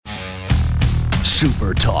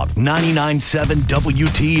Super Talk 99.7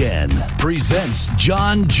 WTN presents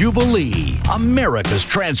John Jubilee, America's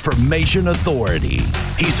Transformation Authority.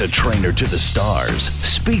 He's a trainer to the stars,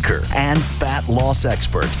 speaker, and fat loss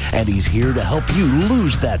expert, and he's here to help you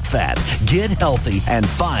lose that fat, get healthy, and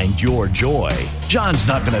find your joy. John's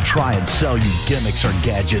not going to try and sell you gimmicks or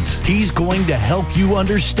gadgets. He's going to help you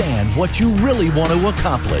understand what you really want to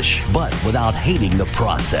accomplish, but without hating the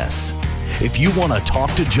process. If you want to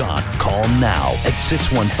talk to John, call now at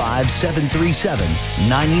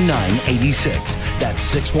 615-737-9986.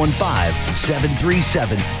 That's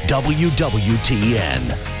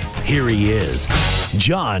 615-737-WWTN. Here he is,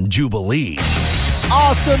 John Jubilee.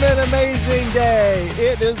 Awesome and amazing day.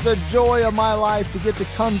 It is the joy of my life to get to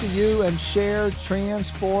come to you and share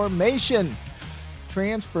transformation.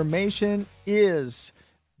 Transformation is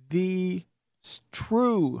the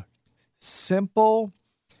true, simple,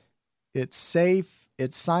 it's safe,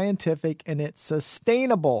 it's scientific, and it's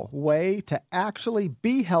sustainable way to actually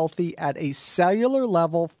be healthy at a cellular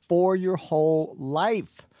level for your whole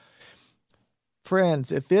life.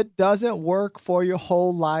 Friends, if it doesn't work for your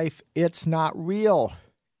whole life, it's not real.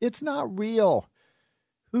 It's not real.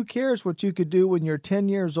 Who cares what you could do when you're 10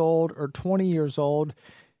 years old or 20 years old?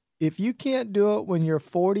 If you can't do it when you're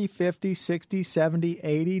 40, 50, 60, 70,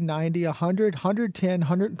 80, 90, 100, 110,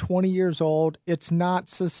 120 years old, it's not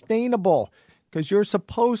sustainable because you're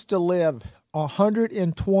supposed to live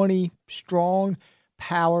 120 strong,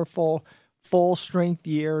 powerful, full-strength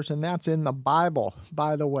years, and that's in the Bible,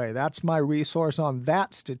 by the way. That's my resource on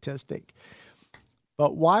that statistic.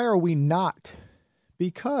 But why are we not?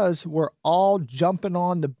 Because we're all jumping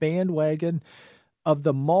on the bandwagon of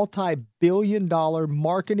the multi-billion-dollar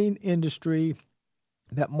marketing industry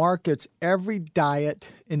that markets every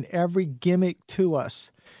diet and every gimmick to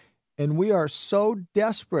us. And we are so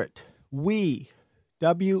desperate. We,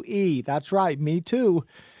 W-E, that's right, me too.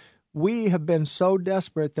 We have been so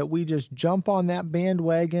desperate that we just jump on that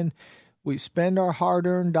bandwagon. We spend our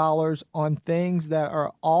hard-earned dollars on things that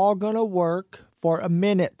are all going to work for a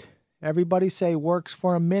minute. Everybody say works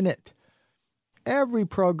for a minute. Every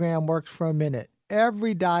program works for a minute.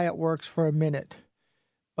 Every diet works for a minute,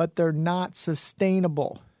 but they're not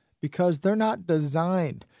sustainable because they're not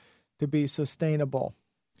designed to be sustainable.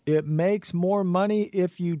 It makes more money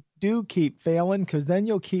if you do keep failing because then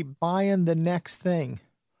you'll keep buying the next thing.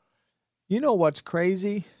 You know what's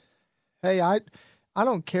crazy? Hey, I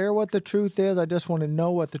don't care what the truth is. I just want to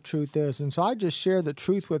know what the truth is. And so I just share the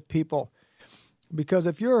truth with people because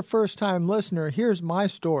if you're a first-time listener, here's my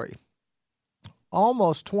story.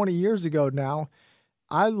 Almost 20 years ago now,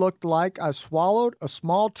 I looked like I swallowed a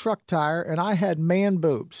small truck tire and I had man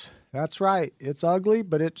boobs. That's right. It's ugly,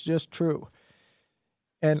 but it's just true.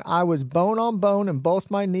 And I was bone on bone in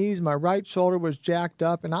both my knees. My right shoulder was jacked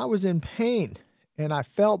up and I was in pain. And I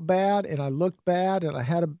felt bad and I looked bad and I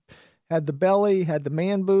had the belly, had the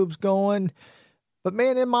man boobs going. But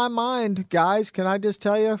man, in my mind, guys, can I just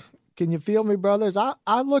tell you, can you feel me, brothers?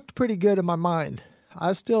 I looked pretty good in my mind.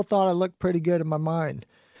 I still thought I looked pretty good in my mind.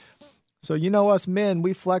 So you know us men,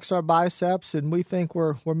 we flex our biceps and we think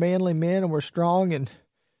we're manly men and we're strong. And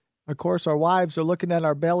of course our wives are looking at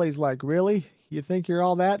our bellies like, really? You think you're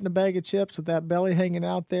all that in a bag of chips with that belly hanging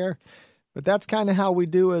out there? But that's kind of how we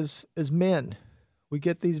do as men. We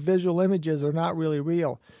get these visual images that are not really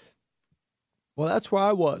real. Well, that's where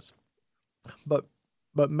I was. But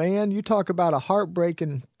man, you talk about a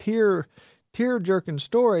heartbreaking, tear-jerking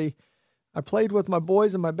story. I played with my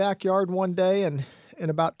boys in my backyard one day, and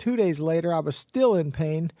about 2 days later, I was still in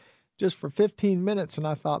pain just for 15 minutes, and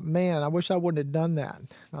I thought, man, I wish I wouldn't have done that. And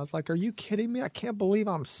I was like, are you kidding me? I can't believe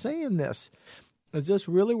I'm saying this. Is this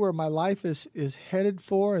really where my life is headed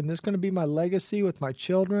for, and this is going to be my legacy with my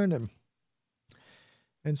children?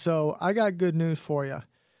 And so I got good news for you.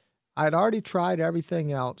 I'd already tried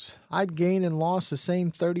everything else. I'd gained and lost the same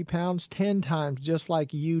 30 pounds 10 times just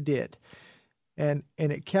like you did. And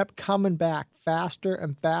it kept coming back faster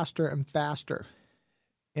and faster and faster.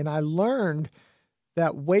 And I learned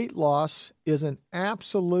that weight loss is an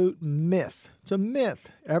absolute myth. It's a myth.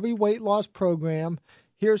 Every weight loss program,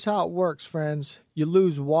 here's how it works, friends. You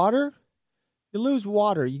lose water,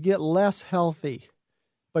 you get less healthy,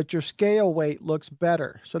 but your scale weight looks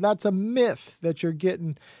better. So that's a myth that you're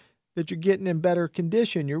getting in better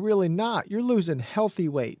condition. You're really not. You're losing healthy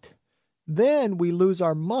weight. Then we lose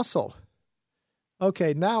our muscle.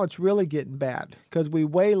 Okay, now it's really getting bad because we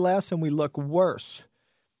weigh less and we look worse.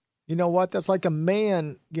 You know what? That's like a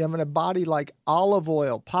man giving a body like olive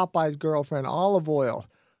oil, Popeye's girlfriend, olive oil.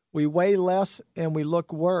 We weigh less and we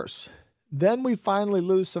look worse. Then we finally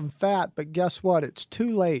lose some fat, but guess what? It's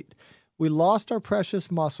too late. We lost our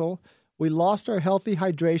precious muscle. We lost our healthy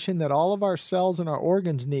hydration that all of our cells and our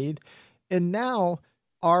organs need. And now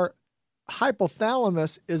our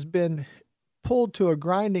hypothalamus has been pulled to a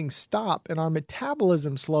grinding stop and our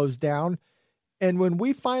metabolism slows down. And when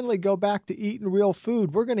we finally go back to eating real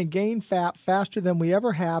food, we're going to gain fat faster than we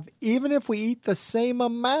ever have, even if we eat the same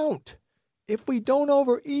amount. If we don't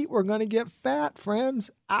overeat, we're going to get fat,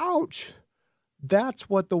 friends. Ouch. That's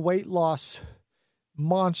what the weight loss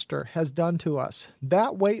monster has done to us.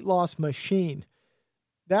 That weight loss machine,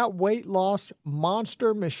 that weight loss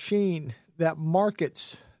monster machine that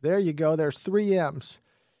markets, there you go, there's 3 M's.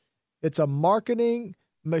 It's a marketing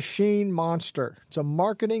machine monster. It's a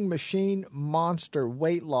marketing machine monster,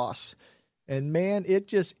 weight loss. And man, it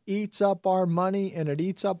just eats up our money and it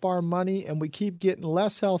eats up our money and we keep getting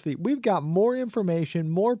less healthy. We've got more information,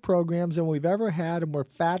 more programs than we've ever had, and we're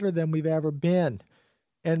fatter than we've ever been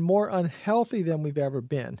and more unhealthy than we've ever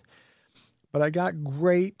been. But I got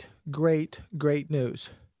great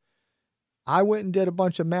news. I went and did a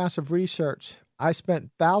bunch of massive research. I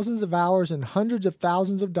spent thousands of hours and hundreds of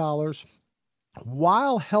thousands of dollars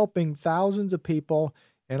while helping thousands of people,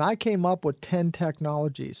 and I came up with 10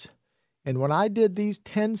 technologies. And when I did these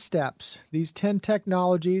 10 steps, these 10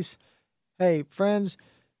 technologies, hey, friends,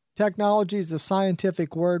 technology is the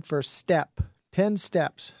scientific word for step, 10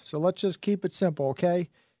 steps. So let's just keep it simple, okay?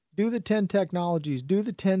 Do the 10 technologies, do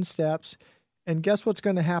the 10 steps, and guess what's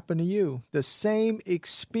going to happen to you? The same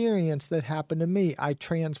experience that happened to me. I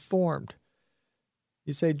transformed.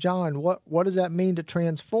 You say, John, what does that mean to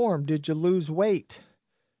transform? Did you lose weight?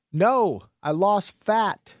 No, I lost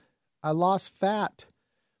fat. I lost fat.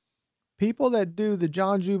 People that do the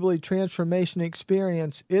John Jubilee Transformation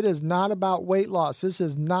Experience, it is not about weight loss. This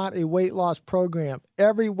is not a weight loss program.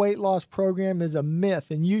 Every weight loss program is a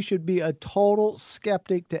myth, and you should be a total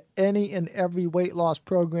skeptic to any and every weight loss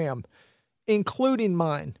program, including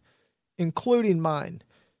mine.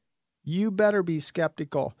 You better be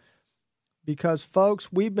skeptical because,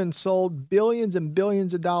 folks, we've been sold billions and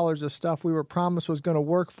billions of dollars of stuff we were promised was going to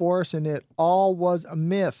work for us, and it all was a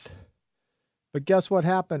myth. But guess what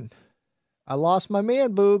happened? I lost my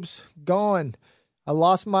man boobs, gone. I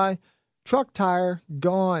lost my truck tire,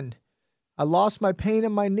 gone. I lost my pain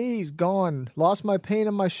in my knees, gone. Lost my pain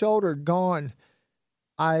in my shoulder, gone.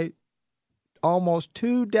 I, almost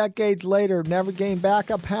 2 decades later, never gained back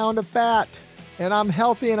a pound of fat. And I'm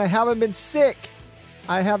healthy and I haven't been sick.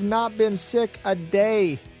 I have not been sick a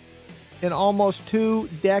day in almost 2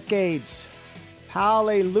 decades.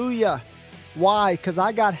 Hallelujah. Why? Because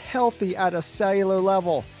I got healthy at a cellular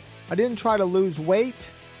level. I didn't try to lose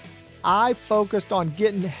weight. I focused on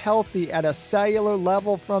getting healthy at a cellular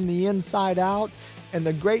level from the inside out. And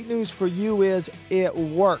the great news for you is it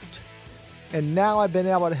worked. And now I've been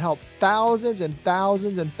able to help thousands and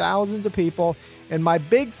thousands and thousands of people. And my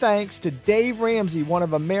big thanks to Dave Ramsey, one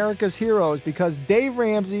of America's heroes, because Dave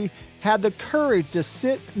Ramsey had the courage to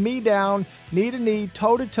sit me down, knee to knee,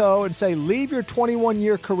 toe to toe, and say, leave your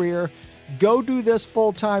 21-year career. Go do this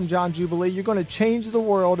full-time, John Jubilee. You're going to change the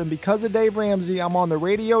world. And because of Dave Ramsey, I'm on the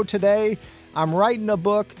radio today. I'm writing a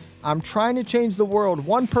book. I'm trying to change the world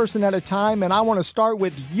one person at a time, and I want to start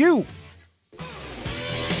with you.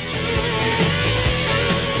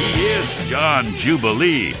 He is John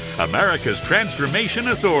Jubilee, America's Transformation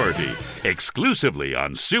Authority, exclusively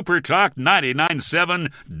on Super Talk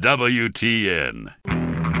 99.7 WTN.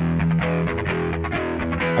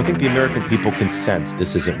 I think the American people can sense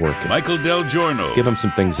this isn't working. Michael Del Giorno. Let's give them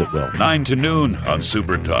some things that will. 9 to noon on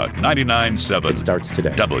Super Talk 99.7. It starts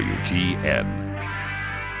today. WTN.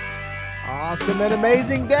 Awesome and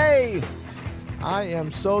amazing day. I am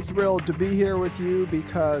so thrilled to be here with you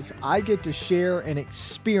because I get to share an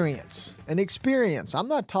experience. An experience. I'm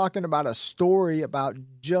not talking about a story about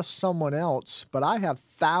just someone else, but I have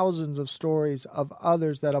thousands of stories of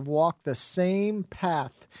others that have walked the same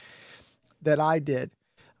path that I did.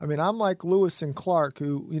 I mean, I'm like Lewis and Clark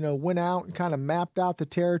who, went out and kind of mapped out the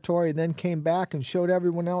territory and then came back and showed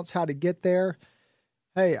everyone else how to get there.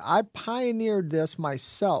 Hey, I pioneered this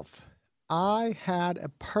myself. I had a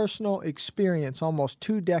personal experience almost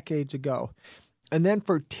 2 decades ago. And then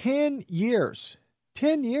for 10 years,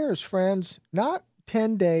 friends, not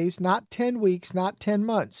 10 days, not 10 weeks, not 10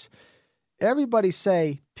 months. Everybody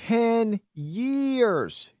say 10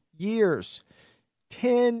 years.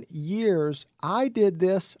 10 years, I did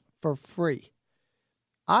this for free.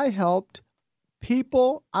 I helped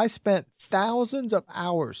people. I spent thousands of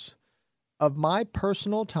hours of my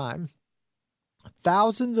personal time, for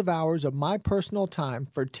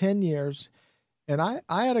 10 years. And I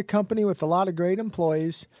had a company with a lot of great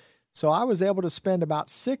employees. So I was able to spend about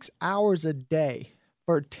 6 hours a day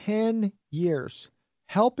for 10 years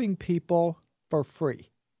helping people for free.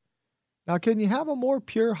 Now, can you have a more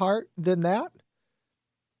pure heart than that?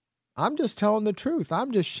 I'm just telling the truth.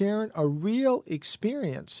 I'm just sharing a real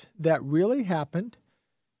experience that really happened.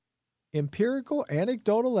 Empirical,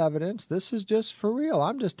 anecdotal evidence. This is just for real.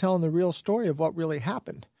 I'm just telling the real story of what really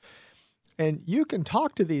happened. And you can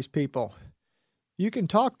talk to these people. You can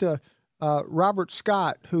talk to Robert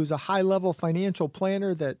Scott, who's a high-level financial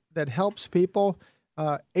planner that helps people.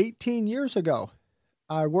 18 years ago,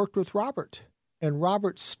 I worked with Robert, and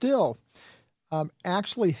Robert still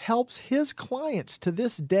actually helps his clients to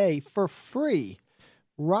this day for free.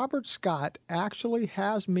 Robert Scott actually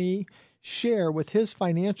has me share with his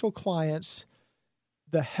financial clients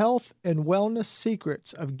the health and wellness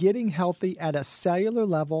secrets of getting healthy at a cellular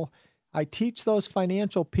level. I teach those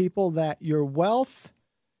financial people that your wealth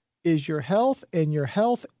is your health and your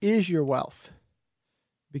health is your wealth,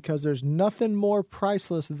 because there's nothing more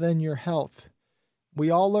priceless than your health. We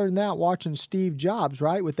all learned that watching Steve Jobs,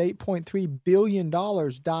 right? With $8.3 billion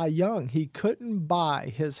die young. He couldn't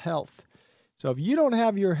buy his health. So if you don't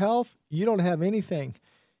have your health, you don't have anything.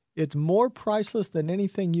 It's more priceless than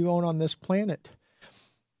anything you own on this planet.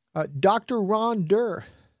 Dr. Ron Durr,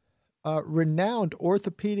 a renowned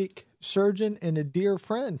orthopedic surgeon and a dear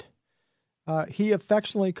friend. He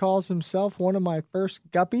affectionately calls himself one of my first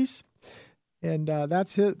guppies, and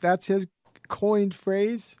that's his coined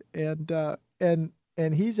phrase.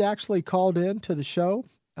 And he's actually called in to the show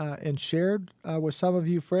and shared with some of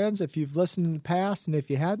you friends. If you've listened in the past, and if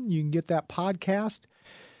you hadn't, you can get that podcast.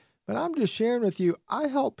 But I'm just sharing with you, I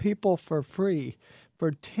help people for free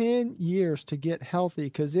for 10 years to get healthy,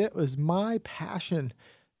 because it was my passion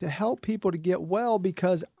to help people to get well,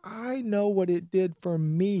 because I know what it did for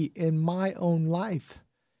me in my own life.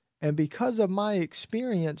 And because of my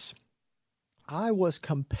experience, I was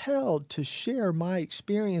compelled to share my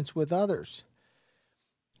experience with others.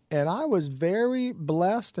 And I was very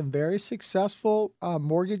blessed and very successful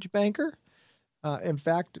mortgage banker. In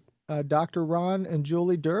fact, Dr. Ron and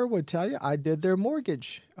Julie Durr would tell you I did their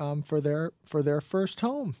mortgage for their first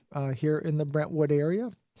home here in the Brentwood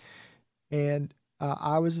area. And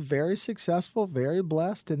I was very successful, very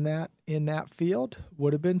blessed in that field.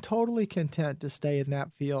 Would have been totally content to stay in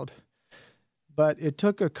that field. But it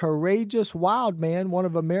took a courageous, wild man, one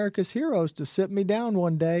of America's heroes, to sit me down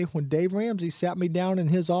one day when Dave Ramsey sat me down in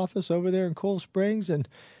his office over there in Cool Springs, and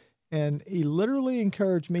he literally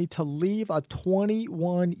encouraged me to leave a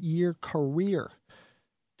 21-year career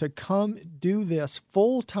to come do this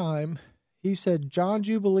full time. He said, "John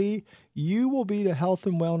Jubilee, you will be to health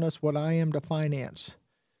and wellness what I am to finance."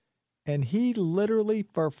 And he literally,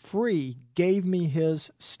 for free, gave me his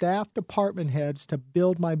staff department heads to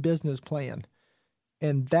build my business plan.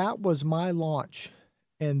 And that was my launch.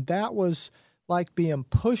 And that was like being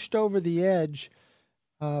pushed over the edge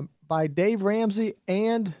by Dave Ramsey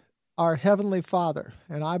and our Heavenly Father.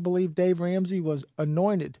 And I believe Dave Ramsey was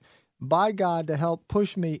anointed by God to help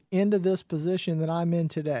push me into this position that I'm in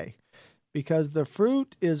today, because the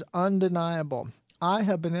fruit is undeniable. I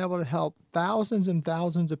have been able to help thousands and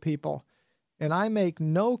thousands of people, and I make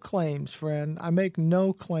no claims, friend. I make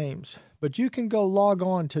no claims. But you can go log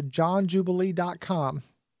on to johnjubilee.com,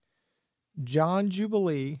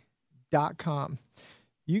 johnjubilee.com.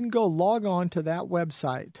 You can go log on to that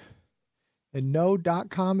website. And no,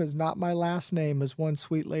 .com is not my last name, as one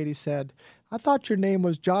sweet lady said. I thought your name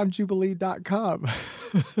was johnjubilee.com.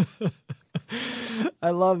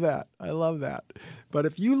 I love that. I love that. But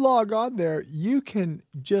if you log on there, you can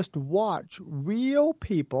just watch real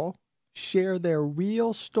people share their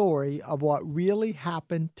real story of what really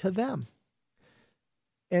happened to them.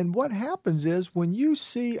 And what happens is, when you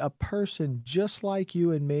see a person just like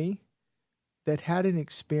you and me that had an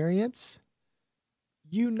experience,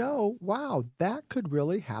 you know, wow, that could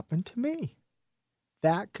really happen to me.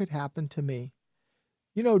 That could happen to me.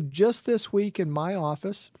 You know, just this week in my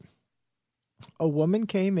office, a woman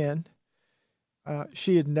came in.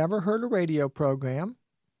 She had never heard a radio program.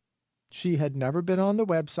 She had never been on the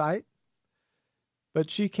website. But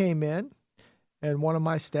she came in, and one of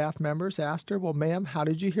my staff members asked her, "Well, ma'am, how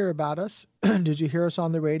did you hear about us? Did you hear us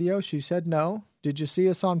on the radio?" She said, "No." "Did you see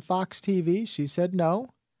us on Fox TV?" She said,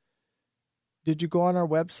 "No." "Did you go on our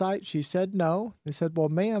website?" She said, "No." They said, "Well,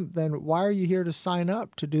 ma'am, then why are you here to sign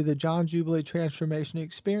up to do the John Jubilee Transformation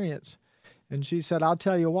Experience?" And she said, "I'll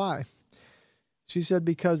tell you why." She said,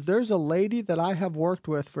 "Because there's a lady that I have worked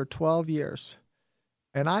with for 12 years,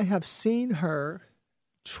 and I have seen her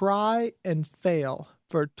try and fail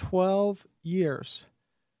for 12 years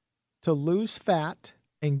to lose fat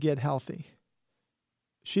and get healthy.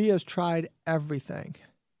 She has tried everything.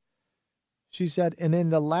 She said, and in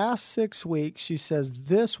the last 6 weeks, she says,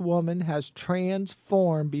 this woman has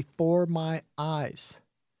transformed before my eyes.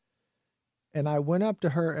 And I went up to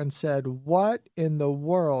her and said, what in the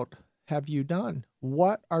world have you done?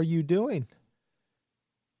 What are you doing?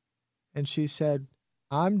 And she said,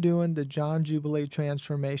 I'm doing the John Jubilee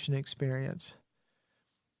Transformation Experience.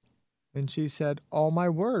 And she said, oh my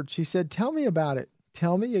word. She said, tell me about it.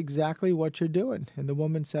 Tell me exactly what you're doing. And the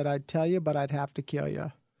woman said, I'd tell you, but I'd have to kill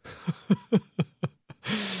you.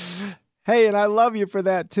 Hey, and I love you for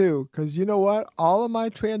that too, because you know what? All of my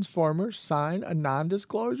transformers sign a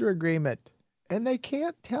non-disclosure agreement, and they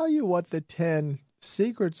can't tell you what the 10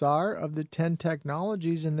 secrets are of the 10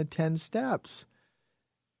 technologies and the 10 steps.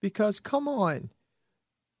 Because come on,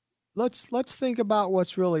 let's think about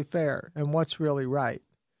what's really fair and what's really right.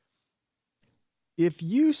 If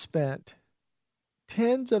you spent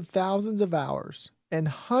tens of thousands of hours and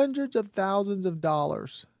hundreds of thousands of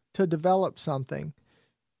dollars to develop something,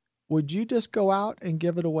 would you just go out and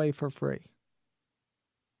give it away for free?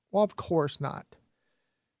 Well, of course not.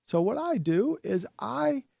 So what I do is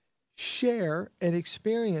I share an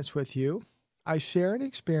experience with you.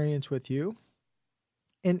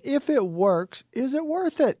 And if it works, is it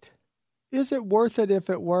worth it? Is it worth it if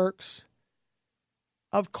it works?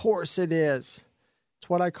 Of course it is. It's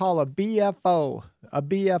what I call a BFO. A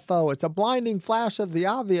BFO. It's a blinding flash of the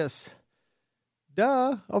obvious.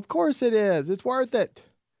 Duh. Of course it is. It's worth it.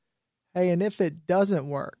 Hey, and if it doesn't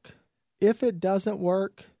work,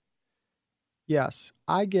 yes,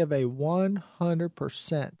 I give a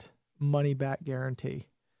 100% money back guarantee.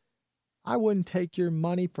 I wouldn't take your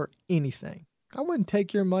money for anything.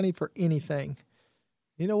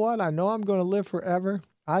 You know what? I know I'm going to live forever.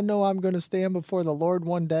 I know I'm going to stand before the Lord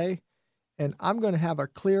one day, and I'm going to have a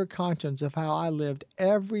clear conscience of how I lived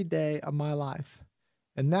every day of my life.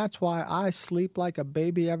 And that's why I sleep like a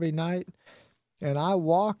baby every night, and I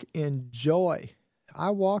walk in joy. I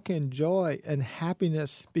walk in joy and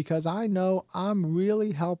happiness because I know I'm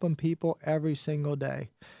really helping people every single day.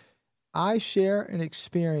 I share an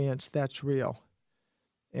experience that's real.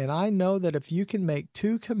 And I know that if you can make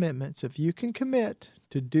 2 commitments, if you can commit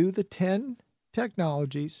to do the 10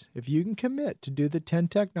 technologies, and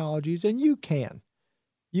you can,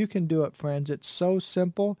 you can do it, friends. It's so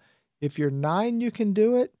simple. If you're 9, you can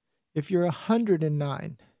do it. If you're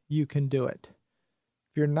 109, you can do it.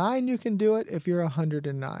 If you're 9, you can do it. If you're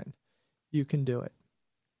 109, you can do it.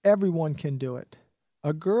 Everyone can do it.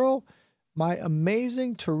 A girl, my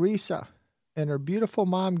amazing Teresa, and her beautiful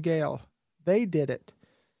mom, Gail, they did it.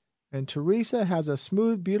 And Teresa has a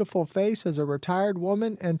smooth, beautiful face as a retired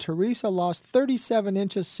woman, and Teresa lost 37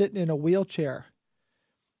 inches sitting in a wheelchair.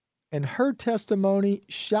 And her testimony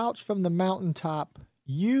shouts from the mountaintop,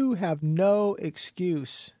 you have no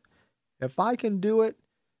excuse. If I can do it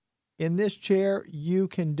in this chair, you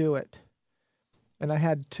can do it. And I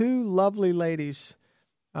had 2 lovely ladies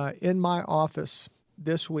in my office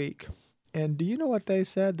this week. And do you know what they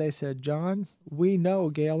said? They said, John, we know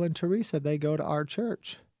Gail and Teresa, they go to our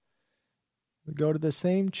church. We go to the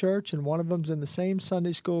same church, and one of them's in the same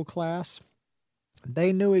Sunday school class.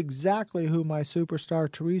 They knew exactly who my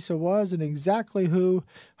superstar Teresa was and exactly who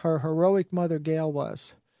her heroic mother Gail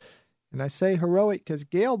was. And I say heroic because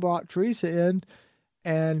Gail brought Teresa in,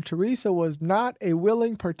 and Teresa was not a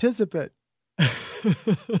willing participant.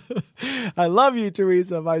 I love you,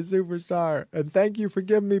 Teresa, my superstar, and thank you for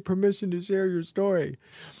giving me permission to share your story.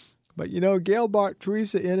 But you know, Gail brought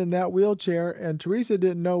Teresa in that wheelchair, and Teresa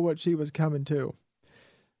didn't know what she was coming to.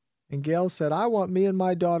 And Gail said, I want me and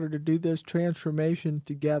my daughter to do this transformation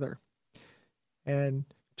together. And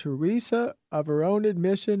Teresa, of her own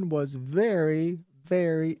admission, was very,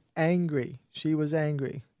 very angry. She was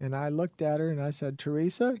angry. And I looked at her and I said,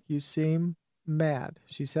 Teresa, you seem mad.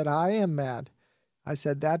 She said, I am mad. I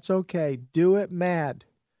said, that's okay. Do it mad.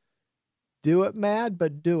 Do it mad,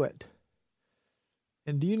 but do it.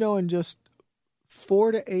 And do you know, in just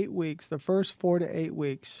 4 to 8 weeks, the first 4 to 8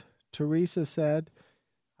 weeks, Teresa said,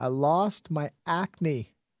 I lost my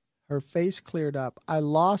acne. Her face cleared up. I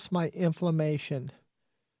lost my inflammation.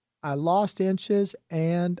 I lost inches,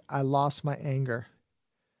 and I lost my anger.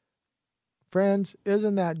 Friends,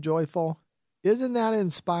 isn't that joyful? Isn't that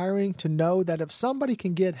inspiring to know that if somebody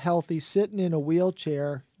can get healthy sitting in a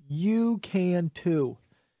wheelchair, you can too.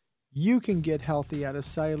 You can get healthy at a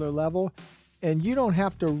cellular level, and you don't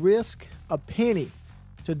have to risk a penny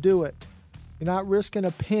to do it. You're not risking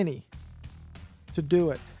a penny to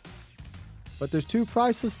do it. But there's 2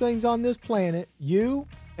 priceless things on this planet, you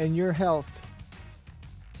and your health.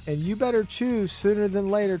 And you better choose sooner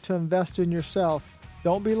than later to invest in yourself.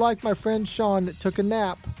 Don't be like my friend Sean that took a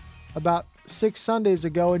nap about 6 Sundays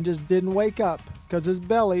ago and just didn't wake up because his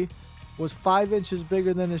belly was 5 inches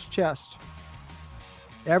bigger than his chest.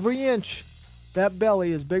 Every inch that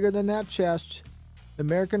belly is bigger than that chest, the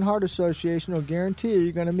American Heart Association will guarantee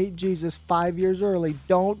you're going to meet Jesus 5 years early.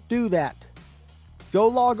 Don't do that. Go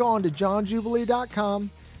log on to johnjubilee.com,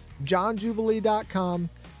 johnjubilee.com.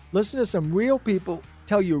 Listen to some real people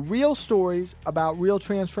tell you real stories about real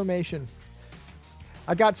transformation.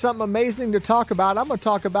 I got something amazing to talk about. I'm going to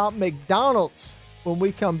talk about McDonald's when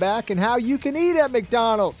we come back and how you can eat at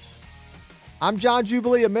McDonald's. I'm John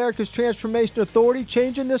Jubilee, America's Transformation Authority,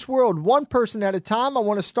 changing this world one person at a time. I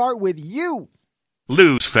want to start with you.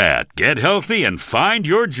 Lose fat, get healthy, and find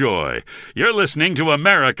your joy. You're listening to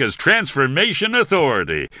America's Transformation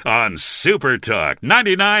Authority on Super Talk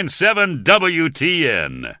 99.7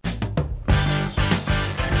 WTN.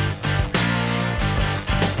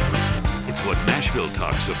 It's what Nashville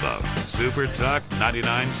talks about. Super Talk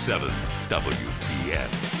 99.7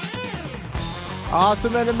 WTN.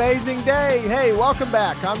 Awesome and amazing day. Hey, welcome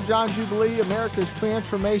back. I'm John Jubilee, America's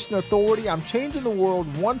Transformation Authority. I'm changing the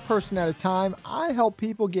world one person at a time. I help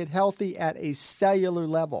people get healthy at a cellular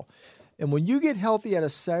level. And when you get healthy at a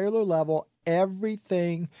cellular level,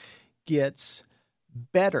 everything gets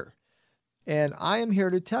better. And I am here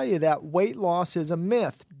to tell you that weight loss is a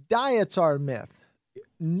myth. Diets are a myth.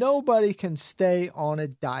 Nobody can stay on a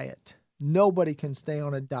diet. Nobody can stay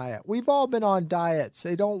on a diet. We've all been on diets.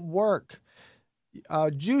 They don't work.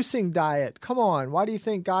 Juicing diet. Come on. Why do you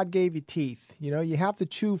think God gave you teeth? You know, you have to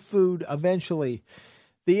chew food eventually.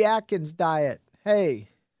 The Atkins diet. Hey,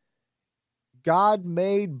 God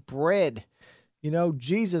made bread. You know,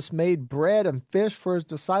 Jesus made bread and fish for his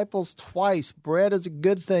disciples twice. Bread is a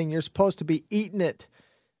good thing. You're supposed to be eating it.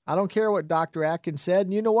 I don't care what Dr. Atkins said.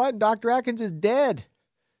 And you know what? Dr. Atkins is dead.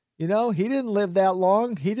 You know, he didn't live that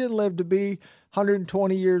long. He didn't live to be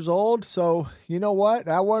 120 years old. So, you know what?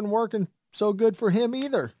 That wasn't working so good for him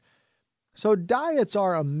either. So diets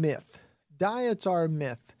are a myth. Diets are a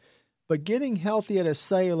myth. But getting healthy at a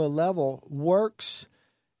cellular level works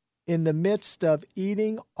in the midst of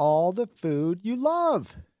eating all the food you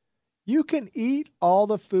love. You can eat all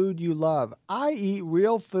the food you love. I eat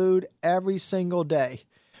real food every single day.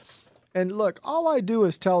 And look, all I do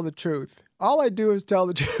is tell the truth. All I do is tell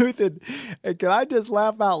the truth. And can I just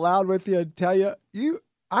laugh out loud with you and tell you,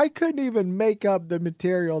 I couldn't even make up the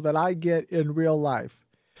material that I get in real life.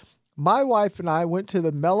 My wife and I went to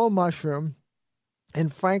the Mellow Mushroom in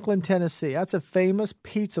Franklin, Tennessee. That's a famous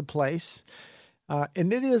pizza place.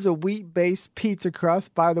 And it is a wheat-based pizza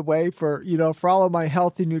crust, by the way, for all of my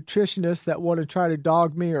healthy nutritionists that want to try to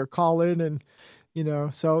dog me or call in and,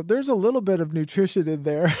 so there's a little bit of nutrition in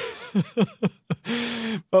there.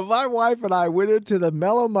 But my wife and I went into the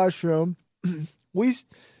Mellow Mushroom. We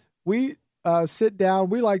sit down.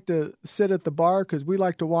 We like to sit at the bar because we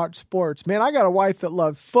like to watch sports. Man, I got a wife that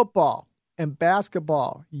loves football and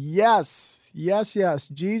basketball. Yes, yes, yes.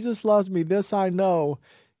 Jesus loves me. This I know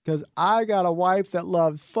because I got a wife that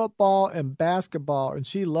loves football and basketball, and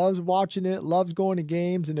she loves watching it, loves going to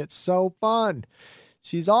games, and it's so fun.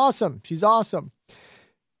 She's awesome. She's awesome.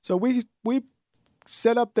 So we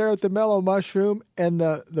sit up there at the Mellow Mushroom, and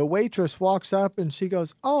the waitress walks up, and she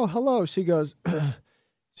goes, "Oh, hello." She goes,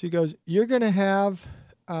 "You're going to have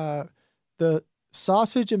the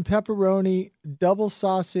sausage and pepperoni double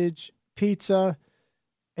sausage pizza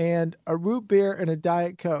and a root beer and a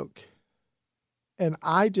Diet Coke." And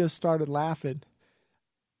I just started laughing.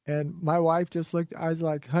 And my wife just looked, I was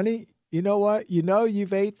like, "Honey, you know what? You know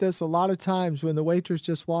you've ate this a lot of times when the waitress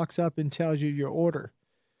just walks up and tells you your order."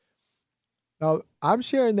 Now, I'm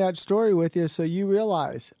sharing that story with you so you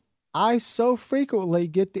realize I so frequently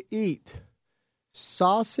get to eat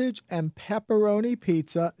sausage and pepperoni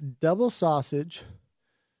pizza, double sausage,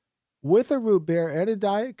 with a root beer and a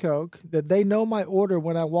Diet Coke that they know my order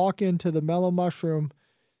when I walk into the Mellow Mushroom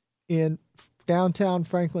in downtown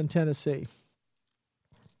Franklin, Tennessee.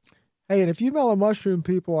 Hey, and if you Mellow Mushroom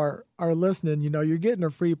people are listening, you're getting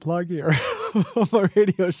a free plug here on my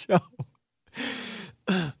radio show.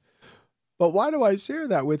 But why do I share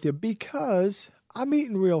that with you? Because I'm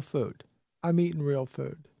eating real food. I'm eating real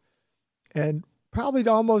food. And probably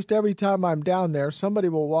almost every time I'm down there, somebody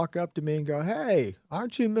will walk up to me and go, "Hey,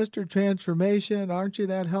 aren't you Mr. Transformation? Aren't you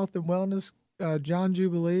that health and wellness John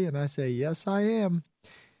Jubilee?" And I say, "Yes, I am."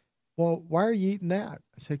 "Well, why are you eating that?"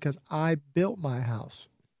 I say, "Because I built my house.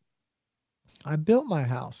 I built my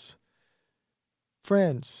house."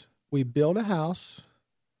 Friends, we build a house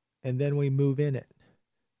and then we move in it.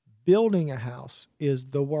 Building a house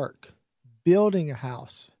is the work. Building a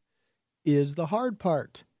house is the hard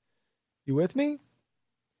part. You with me?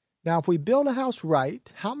 Now, if we build a house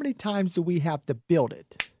right, how many times do we have to build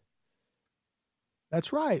it?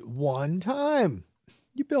 That's right, one time.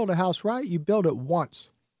 You build a house right, you build it once.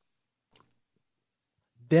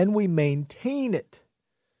 Then we maintain it.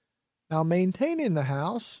 Now, maintaining the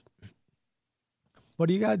house, what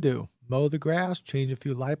do you got to do? Mow the grass, change a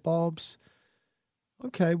few light bulbs.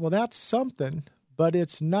 Okay, well, that's something, but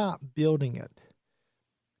it's not building it.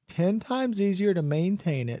 10 times easier to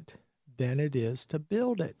maintain it than it is to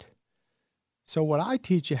build it. So what I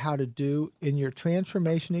teach you how to do in your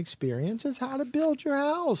transformation experience is how to build your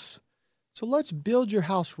house. So let's build your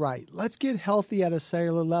house right. Let's get healthy at a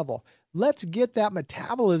cellular level. Let's get that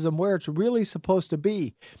metabolism where it's really supposed to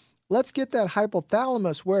be. Let's get that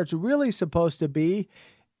hypothalamus where it's really supposed to be.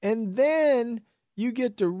 And then you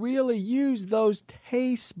get to really use those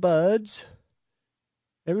taste buds.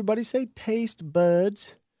 Everybody say taste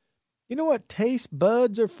buds. You know what taste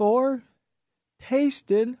buds are for?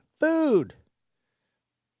 Tasting food.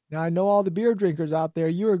 Now, I know all the beer drinkers out there,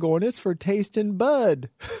 you are going, it's for tasting bud.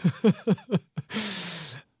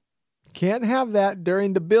 Can't have that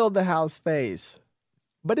during the build the house phase.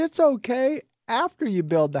 But it's okay after you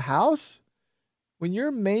build the house. When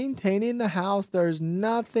you're maintaining the house, there's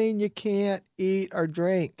nothing you can't eat or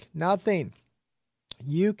drink. Nothing.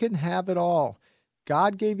 You can have it all.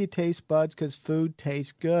 God gave you taste buds because food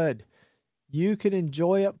tastes good. You can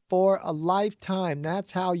enjoy it for a lifetime.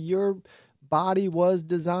 That's how your body was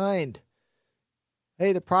designed.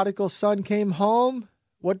 Hey, the prodigal son came home.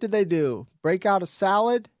 What did they do? Break out a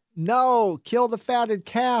salad? No, kill the fatted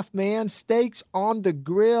calf, man. Steaks on the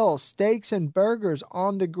grill. Steaks and burgers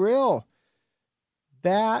on the grill.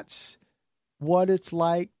 That's what it's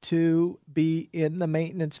like to be in the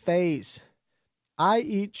maintenance phase. I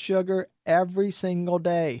eat sugar every single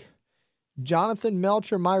day. Jonathan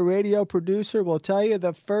Melcher, my radio producer, will tell you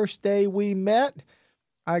the first day we met,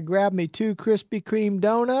 I grabbed me 2 Krispy Kreme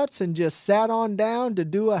donuts and just sat on down to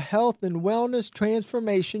do a health and wellness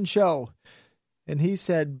transformation show. And he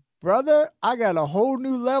said, brother, I got a whole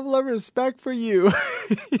new level of respect for you.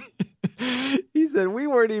 He said, we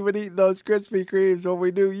weren't even eating those Krispy Kremes when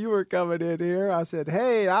we knew you were coming in here. I said,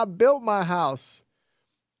 hey, I built my house.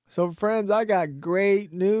 So friends, I got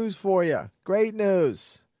great news for you. Great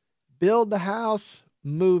news. Build the house,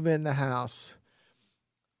 move in the house.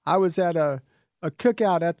 I was at a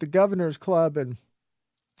cookout at the Governor's Club, and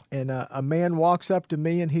a man walks up to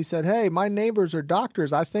me and he said, hey, my neighbors are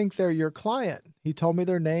doctors. I think they're your client. He told me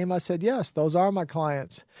their name. I said, yes, those are my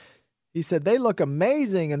clients. He said, they look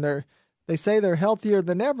amazing, and they say they're healthier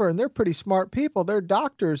than ever, and they're pretty smart people. They're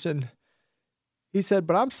doctors. And he said,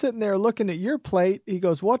 but I'm sitting there looking at your plate. He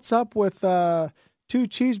goes, what's up with 2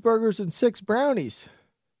 cheeseburgers and 6 brownies?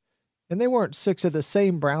 And they weren't 6 of the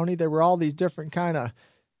same brownie. They were all these different kind of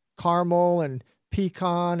caramel and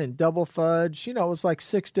pecan and double fudge. You know, it was like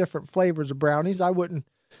 6 different flavors of brownies. I wouldn't,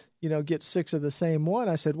 get 6 of the same one.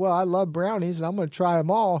 I said, well, I love brownies and I'm going to try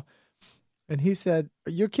them all. And he said,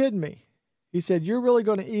 you're kidding me. He said, you're really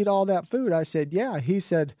going to eat all that food? I said, yeah. He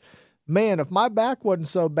said, man, if my back wasn't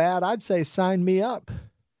so bad, I'd say sign me up.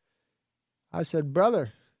 I said,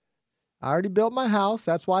 brother, I already built my house.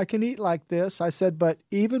 That's why I can eat like this. I said, but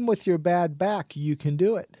even with your bad back, you can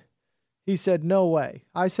do it. He said, no way.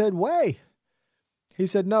 I said, way. He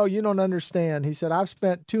said, no, you don't understand. He said, I've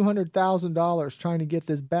spent $200,000 trying to get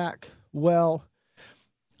this back well.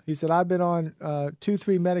 He said, I've been on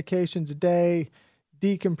 2-3 medications a day,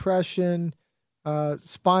 decompression,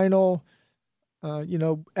 spinal,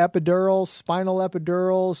 epidurals, spinal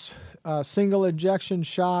epidurals, single injection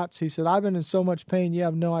shots. He said, I've been in so much pain, you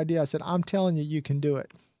have no idea. I said, I'm telling you, you can do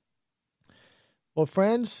it. Well,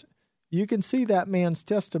 friends, you can see that man's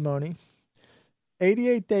testimony.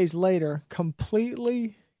 88 days later,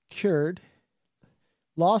 completely cured,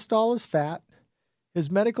 lost all his fat,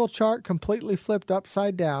 his medical chart completely flipped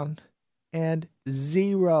upside down, and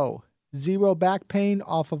zero back pain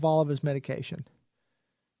off of all of his medication.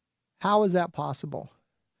 How is that possible?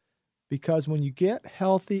 Because when you get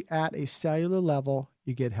healthy at a cellular level,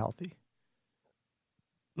 you get healthy.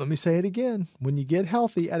 Let me say it again. When you get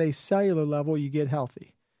healthy at a cellular level, you get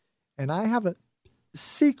healthy. And I have a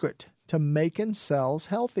secret to making cells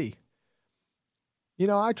healthy.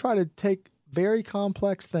 I try to take very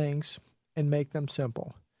complex things and make them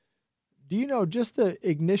simple. Do you know just the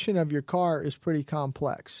ignition of your car is pretty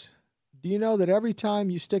complex? Do you know that every time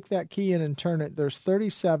you stick that key in and turn it, there's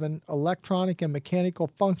 37 electronic and mechanical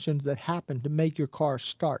functions that happen to make your car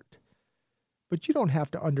start? But you don't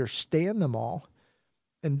have to understand them all.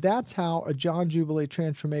 And that's how a John Jubilee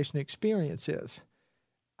transformation experience is.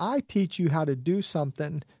 I teach you how to do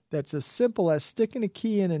something that's as simple as sticking a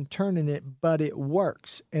key in and turning it, but it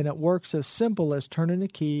works. And it works as simple as turning a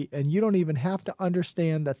key, and you don't even have to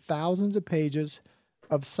understand the thousands of pages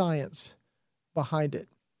of science behind it.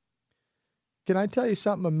 Can I tell you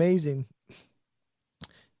something amazing?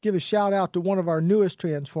 Give a shout out to one of our newest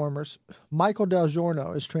transformers. Michael Del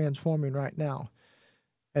Giorno is transforming right now.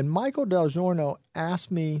 And Michael Del Giorno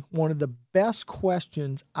asked me one of the best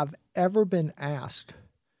questions I've ever been asked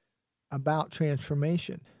about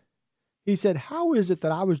transformation. He said, how is it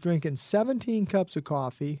that I was drinking 17 cups of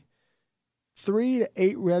coffee, 3 to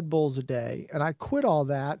 8 Red Bulls a day, and I quit all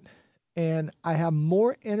that, and I have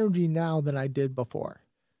more energy now than I did before?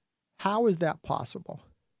 How is that possible?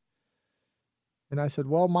 And I said,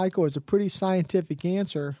 well, Michael, it's a pretty scientific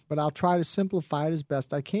answer, but I'll try to simplify it as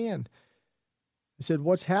best I can. I said,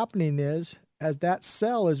 what's happening is, as that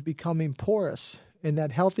cell is becoming porous and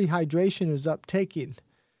that healthy hydration is uptaking,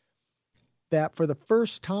 that for the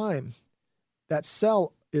first time, that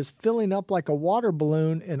cell is filling up like a water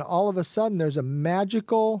balloon, and all of a sudden there's a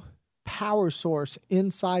magical power source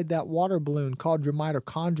inside that water balloon called your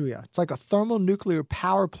mitochondria. It's like a thermonuclear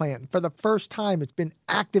power plant. For the first time, it's been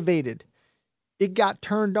activated. It got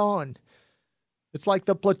turned on. It's like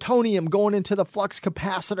the plutonium going into the flux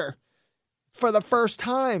capacitor. For the first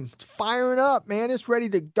time, it's firing up, man. It's ready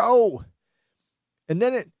to go. And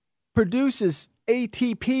then it produces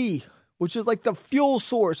ATP, which is like the fuel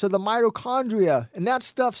source of the mitochondria. And that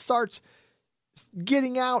stuff starts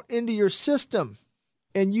getting out into your system.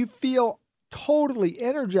 And you feel totally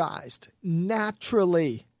energized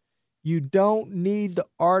naturally. You don't need the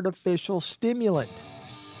artificial stimulant.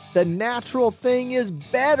 The natural thing is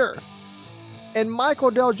better. And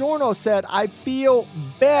Michael Del Giorno said, I feel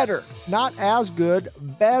better. Not as good,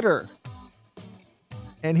 better.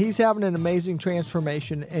 And he's having an amazing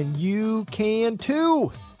transformation, and you can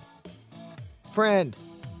too. Friend,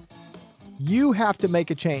 you have to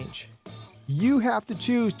make a change. You have to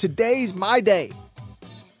choose. Today's my day.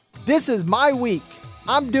 This is my week.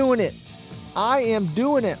 I'm doing it. I am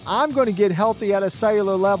doing it. I'm going to get healthy at a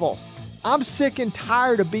cellular level. I'm sick and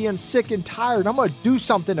tired of being sick and tired. I'm going to do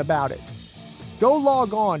something about it. Go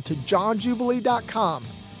log on to johnjubilee.com,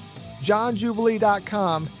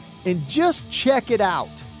 johnjubilee.com, and just check it out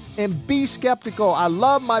and be skeptical. I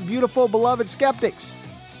love my beautiful, beloved skeptics.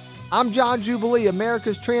 I'm John Jubilee,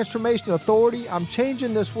 America's Transformation Authority. I'm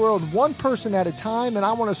changing this world one person at a time, and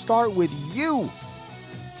I want to start with you.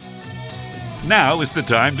 Now is the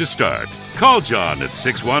time to start. Call John at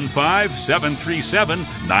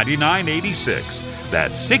 615-737-9986.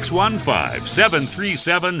 That's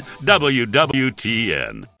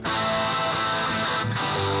 615-737-WWTN.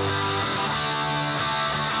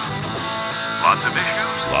 Lots of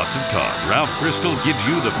issues, lots of talk. Ralph Bristol gives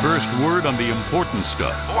you the first word on the important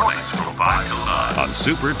stuff. Mornings from 5 till 9 on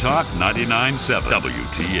Super Talk 99.7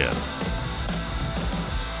 WTN.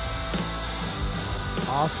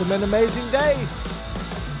 Awesome and amazing day.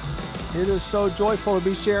 It is so joyful to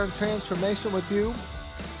be sharing transformation with you.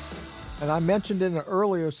 And I mentioned in an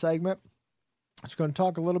earlier segment, I was going to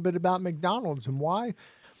talk a little bit about McDonald's and why.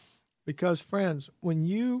 Because, friends, when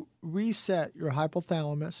you reset your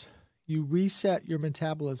hypothalamus, you reset your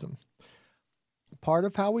metabolism. Part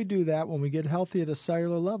of how we do that when we get healthy at a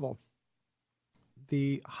cellular level,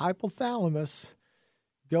 the hypothalamus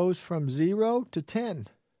goes from 0 to 10.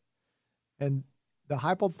 And the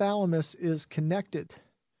hypothalamus is connected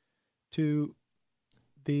to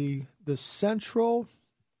the central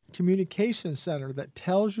communication center that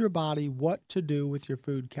tells your body what to do with your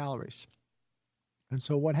food calories. And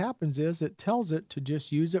so what happens is it tells it to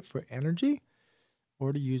just use it for energy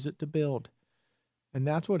or to use it to build. And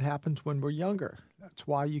that's what happens when we're younger. That's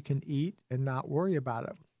why you can eat and not worry about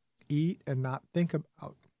it. Eat and not think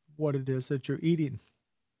about what it is that you're eating.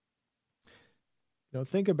 You know,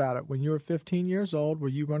 think about it. When you were 15 years old, were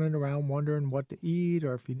you running around wondering what to eat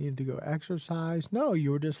or if you needed to go exercise? No,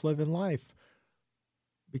 you were just living life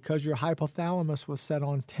because your hypothalamus was set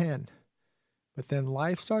on 10. But then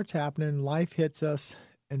life starts happening, life hits us,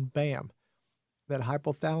 and bam, that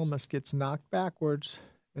hypothalamus gets knocked backwards.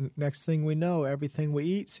 And next thing we know, everything we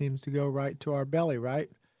eat seems to go right to our belly, right?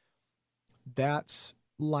 That's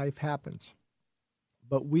life happens.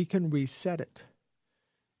 But we can reset it.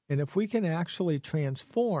 And if we can actually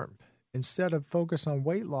transform, instead of focus on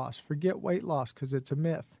weight loss, forget weight loss because it's a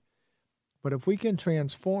myth. But if we can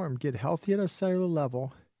transform, get healthy at a cellular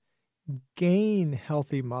level, gain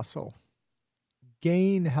healthy muscle,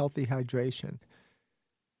 gain healthy hydration,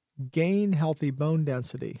 gain healthy bone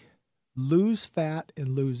density, lose fat and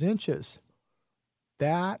lose inches,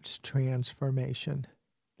 that's transformation.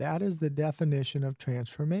 That is the definition of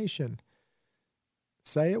transformation.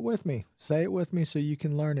 Say it with me. Say it with me so you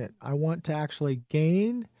can learn it. I want to actually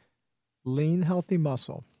gain lean, healthy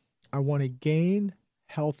muscle. I want to gain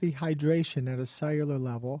healthy hydration at a cellular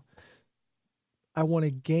level. I want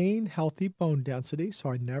to gain healthy bone density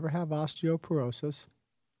so I never have osteoporosis.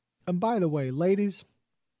 And by the way, ladies,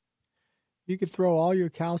 you could throw all your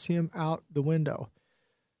calcium out the window.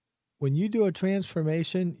 When you do a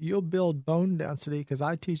transformation, you'll build bone density because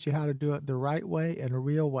I teach you how to do it the right way and a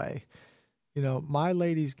real way. You know, my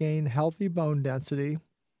ladies gain healthy bone density,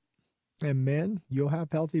 and men, you'll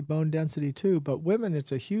have healthy bone density too. But women,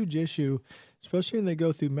 it's a huge issue, especially when they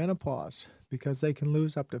go through menopause, because they can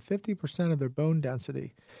lose up to 50% of their bone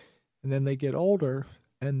density. And then they get older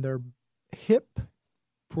and their hip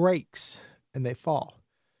breaks and they fall.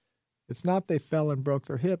 It's not they fell and broke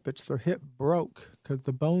their hip, it's their hip broke because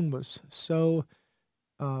the bone was so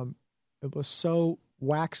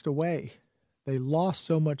waxed away. They lost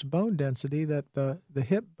so much bone density that the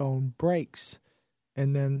hip bone breaks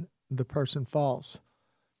and then the person falls.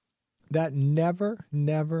 That never,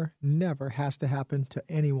 never, never has to happen to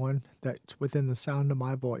anyone that's within the sound of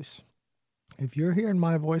my voice. If you're hearing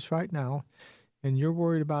my voice right now and you're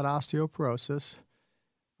worried about osteoporosis,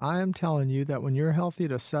 I am telling you that when you're healthy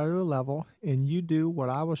at a cellular level and you do what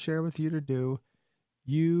I will share with you to do,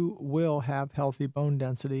 you will have healthy bone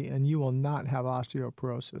density and you will not have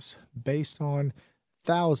osteoporosis based on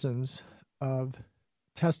thousands of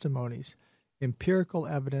testimonies, empirical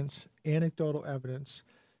evidence, anecdotal evidence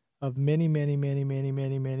of many, many, many, many,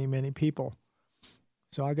 many, many, many people.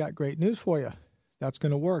 So I got great news for you. That's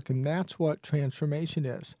going to work, and that's what transformation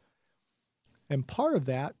is. And part of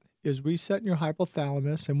that is resetting your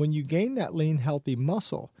hypothalamus, and when you gain that lean, healthy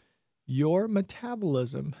muscle, your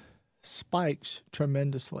metabolism spikes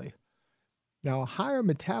tremendously. Now, a higher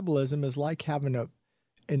metabolism is like having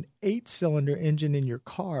an 8-cylinder engine in your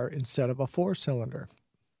car instead of a 4-cylinder.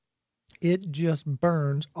 It just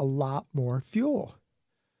burns a lot more fuel.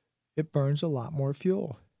 It burns a lot more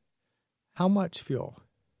fuel. How much fuel?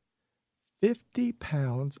 50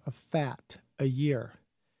 pounds of fat a year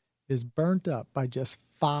is burnt up by just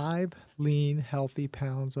 5 lean, healthy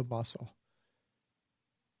pounds of muscle.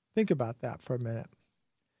 Think about that for a minute.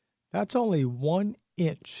 That's only 1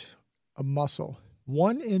 inch of muscle.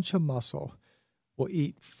 1 inch of muscle will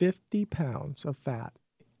eat 50 pounds of fat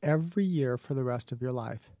every year for the rest of your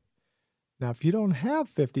life. Now, if you don't have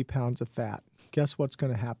 50 pounds of fat, guess what's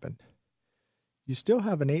going to happen? You still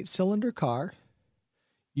have an 8-cylinder car.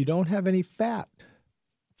 You don't have any fat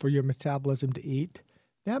for your metabolism to eat.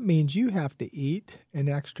 That means you have to eat an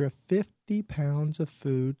extra 50 pounds of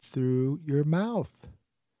food through your mouth.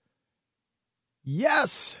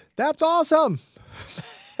 Yes, that's awesome.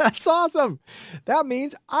 That's awesome. That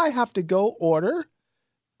means I have to go order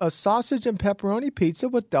a sausage and pepperoni pizza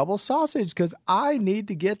with double sausage because I need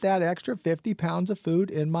to get that extra 50 pounds of food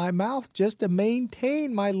in my mouth just to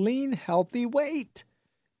maintain my lean, healthy weight.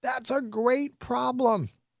 That's a great problem.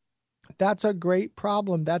 That's a great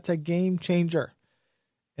problem. That's a game changer.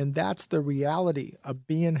 And that's the reality of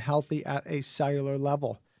being healthy at a cellular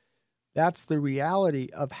level. That's the reality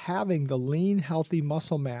of having the lean, healthy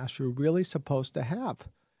muscle mass you're really supposed to have.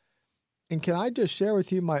 And can I just share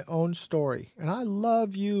with you my own story? And I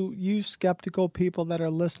love you skeptical people that are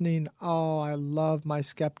listening. Oh, I love my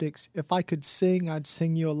skeptics. If I could sing, I'd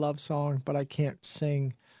sing you a love song, but I can't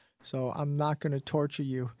sing. So I'm not going to torture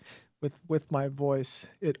you with my voice.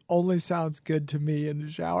 It only sounds good to me in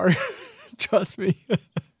the shower. Trust me.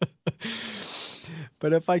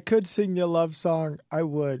 But if I could sing you a love song, I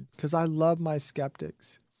would, because I love my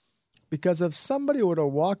skeptics. Because if somebody would have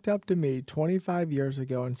walked up to me 25 years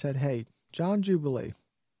ago and said, hey, John Jubilee,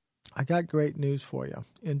 I got great news for you.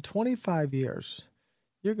 In 25 years,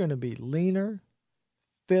 you're going to be leaner,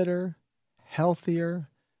 fitter, healthier,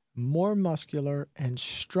 more muscular, and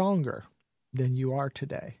stronger than you are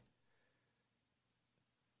today.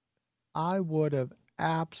 I would have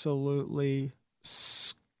absolutely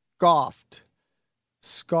scoffed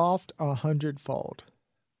 100-fold.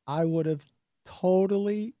 I would have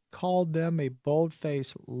totally called them a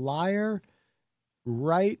bold-faced liar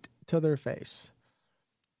right to their face.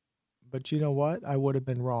 But you know what? I would have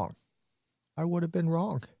been wrong. I would have been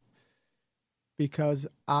wrong. Because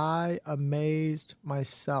I amazed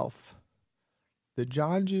myself. The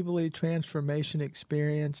John Jubilee transformation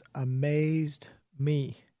experience amazed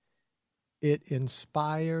me. It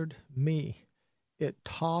inspired me. It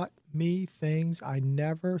taught me things I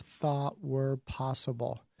never thought were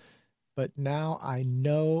possible. But now I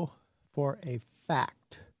know for a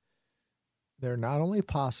fact they're not only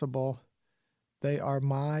possible, they are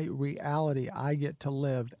my reality I get to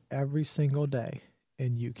live every single day,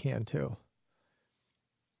 and you can too.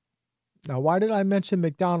 Now, why did I mention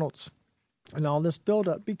McDonald's and all this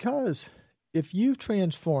buildup? Because if you've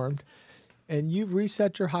transformed and you've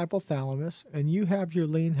reset your hypothalamus and you have your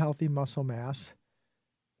lean, healthy muscle mass,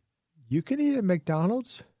 you can eat at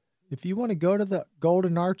McDonald's. If you want to go to the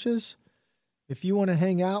Golden Arches, if you want to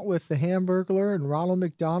hang out with the Hamburglar and Ronald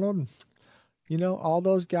McDonald, you know, all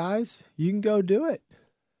those guys, you can go do it.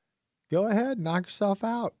 Go ahead, knock yourself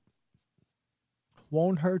out.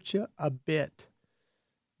 Won't hurt you a bit.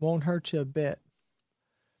 Won't hurt you a bit.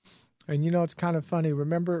 And you know, it's kind of funny.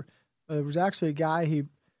 Remember, there was actually a guy, he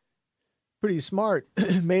pretty smart,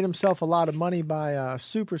 made himself a lot of money by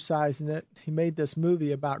supersizing it. He made this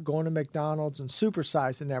movie about going to McDonald's and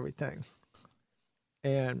supersizing everything.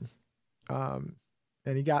 And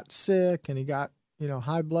he got sick, and he got, you know,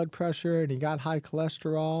 high blood pressure, and he got high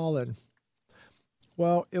cholesterol. And,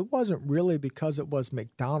 well, it wasn't really because it was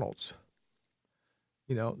McDonald's.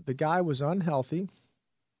 You know, the guy was unhealthy.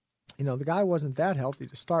 You know, the guy wasn't that healthy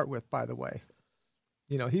to start with, by the way.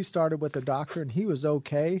 You know, he started with a doctor, and he was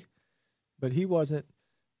okay, but he wasn't,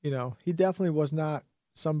 you know, he definitely was not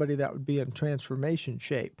somebody that would be in transformation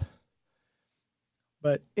shape.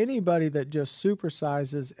 But anybody that just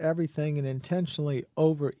supersizes everything and intentionally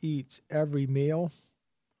overeats every meal,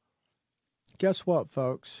 guess what,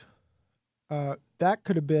 folks? That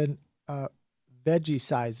could have been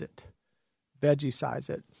veggie-size it. Veggie-size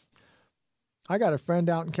it. I got a friend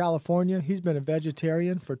out in California. He's been a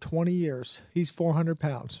vegetarian for 20 years. He's 400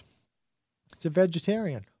 pounds. He's a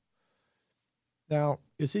vegetarian. Now,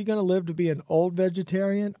 is he going to live to be an old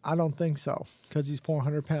vegetarian? I don't think so, because he's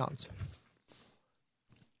 400 pounds.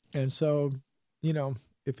 And so, you know,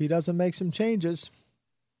 if he doesn't make some changes,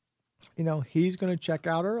 you know, he's going to check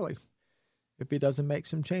out early if he doesn't make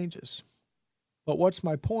some changes. But what's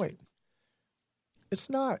my point? It's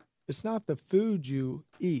not the food you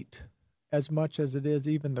eat as much as it is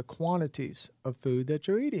even the quantities of food that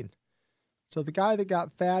you're eating. So the guy that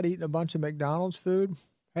got fat eating a bunch of McDonald's food,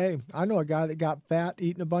 hey, I know a guy that got fat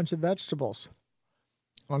eating a bunch of vegetables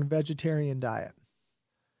on a vegetarian diet.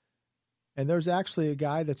 And there's actually a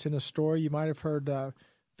guy that's in a store. You might have heard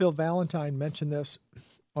Phil Valentine mention this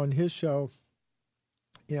on his show.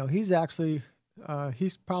 You know, he's actually,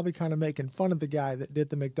 he's probably kind of making fun of the guy that did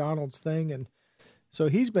the McDonald's thing. And so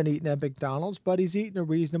he's been eating at McDonald's, but he's eating a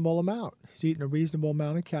reasonable amount. He's eating a reasonable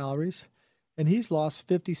amount of calories. And he's lost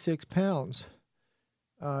 56 pounds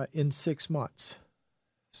in 6 months.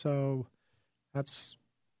 So that's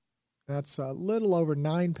a little over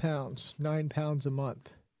 9 pounds a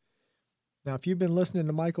month. Now, if you've been listening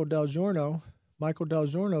to Michael Del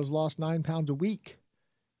Giorno's lost 9 pounds a week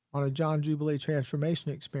on a John Jubilee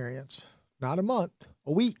transformation experience. Not a month,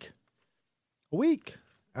 a week. A week.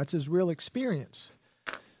 That's his real experience.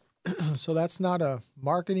 So that's not a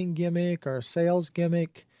marketing gimmick or a sales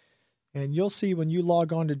gimmick. And you'll see when you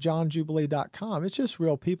log on to johnjubilee.com, it's just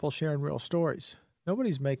real people sharing real stories.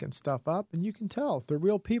 Nobody's making stuff up, and you can tell. They're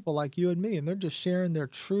real people like you and me, and they're just sharing their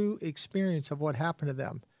true experience of what happened to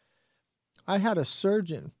them. I had a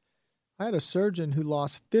surgeon who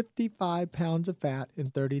lost 55 pounds of fat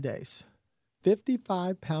in 30 days.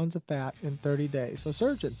 55 pounds of fat in 30 days. A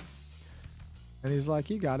surgeon. And he's like,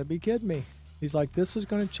 you got to be kidding me. He's like, this is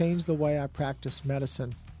going to change the way I practice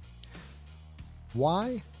medicine.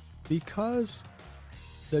 Why? Because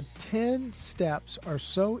the 10 steps are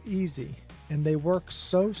so easy, and they work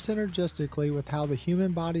so synergistically with how the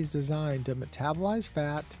human body is designed to metabolize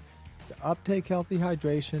fat, to uptake healthy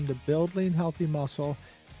hydration, to build lean, healthy muscle,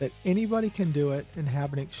 that anybody can do it and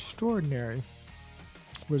have an extraordinary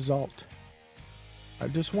result. I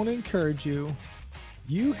just want to encourage you,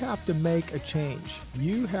 you have to make a change.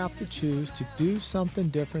 You have to choose to do something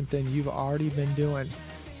different than you've already been doing.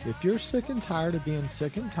 If you're sick and tired of being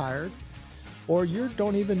sick and tired, or you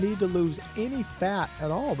don't even need to lose any fat at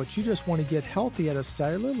all, but you just want to get healthy at a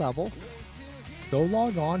cellular level, go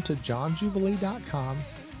log on to johnjubilee.com.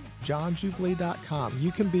 johnjubilee.com.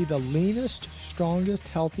 You can be the leanest, strongest,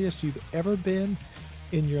 healthiest you've ever been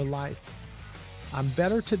in your life. I'm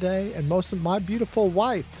better today, and most of my beautiful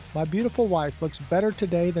wife looks better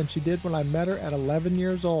today than she did when I met her at 11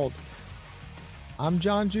 years old. I'm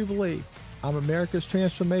John Jubilee. I'm America's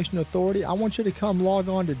Transformation Authority. I want you to come log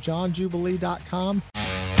on to johnjubilee.com.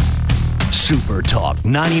 Super Talk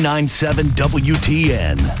 99.7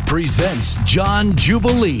 WTN presents John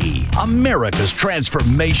Jubilee, America's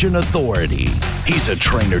Transformation Authority. He's a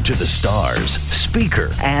trainer to the stars,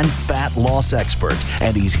 speaker, and fat loss expert,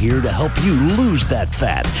 and he's here to help you lose that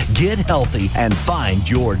fat, get healthy, and find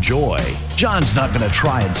your joy. John's not going to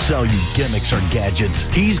try and sell you gimmicks or gadgets.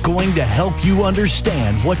 He's going to help you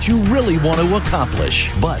understand what you really want to accomplish,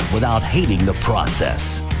 but without hating the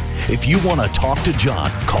process. If you want to talk to John,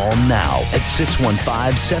 call now at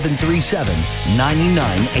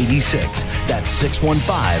 615-737-9986. That's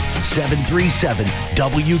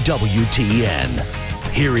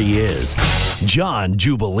 615-737-WWTN. Here he is, John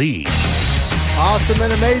Jubilee. Awesome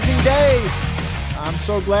and amazing day. I'm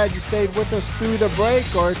so glad you stayed with us through the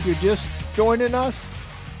break, or if you're just joining us,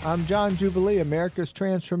 I'm John Jubilee, America's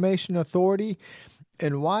Transformation Authority.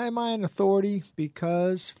 And why am I an authority?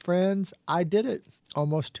 Because, friends, I did it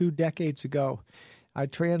almost 2 decades ago. I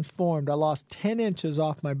transformed. I lost 10 inches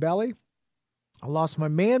off my belly. I lost my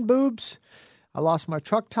man boobs. I lost my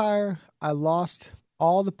truck tire. I lost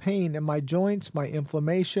all the pain in my joints, my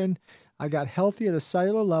inflammation. I got healthy at a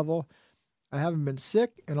cellular level. I haven't been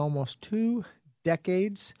sick in almost 2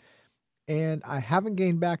 decades. And I haven't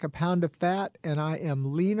gained back a pound of fat. And I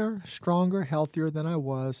am leaner, stronger, healthier than I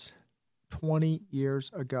was 20 years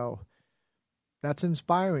ago. That's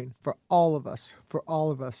inspiring for all of us,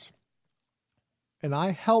 And I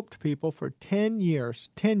helped people for 10 years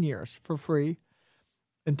for free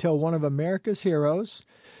until one of America's heroes,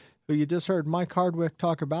 who you just heard Mike Hardwick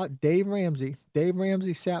talk about, Dave Ramsey. Dave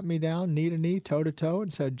Ramsey sat me down, knee to knee, toe to toe,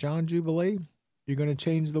 and said, John Jubilee, you're going to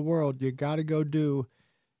change the world. You got to go do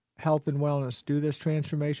health and wellness, do this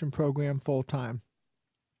transformation program full time.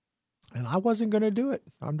 And I wasn't going to do it.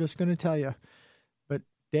 I'm just going to tell you. But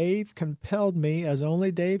Dave compelled me, as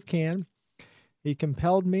only Dave can. He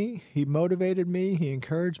compelled me. He motivated me. He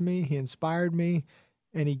encouraged me. He inspired me.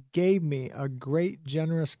 And he gave me a great,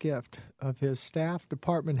 generous gift of his staff,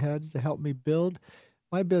 department heads, to help me build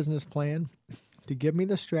my business plan, to give me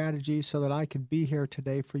the strategy so that I could be here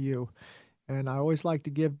today for you. And I always like to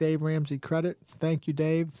give Dave Ramsey credit. Thank you,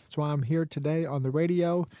 Dave. That's why I'm here today on the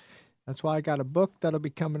radio. That's why I got a book that'll be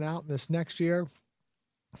coming out this next year,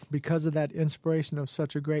 because of that inspiration of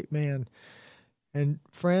such a great man. And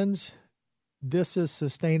friends, this is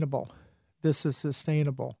sustainable. This is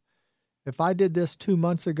sustainable. If I did this 2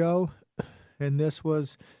 months ago, and this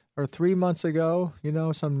was, or 3 months ago,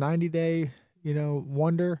 some 90-day,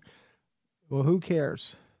 wonder, well, who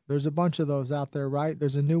cares? There's a bunch of those out there, right?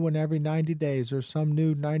 There's a new one every 90 days. There's some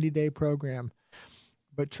new 90-day program.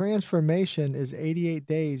 But transformation is 88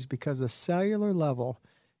 days, because at a cellular level,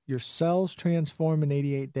 your cells transform in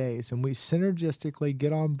 88 days, and we synergistically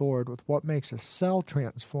get on board with what makes a cell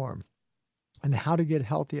transform and how to get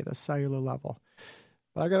healthy at a cellular level.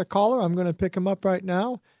 But I got a caller. I'm going to pick him up right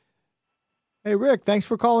now. Hey, Rick, thanks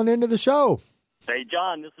for calling into the show. Hey,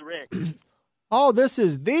 John, this is Rick. Oh, this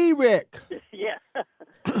is the Rick. Yeah.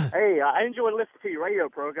 Hey, I enjoy listening to your radio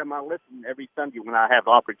program. I listen every Sunday when I have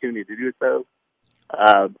the opportunity to do so.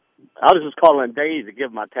 I was just calling Dave to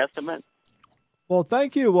give my testament. Well,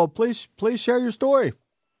 thank you. Well, please share your story.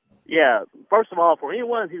 Yeah. First of all, for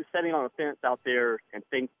anyone who's sitting on a fence out there and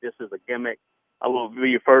thinks this is a gimmick, I will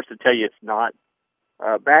be the first to tell you it's not.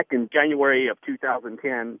 Back in January of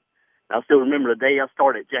 2010, I still remember the day I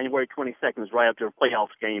started. January 22nd was right after the playoff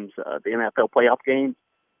games, the NFL playoff games.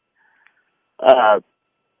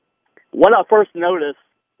 What I first noticed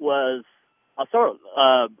was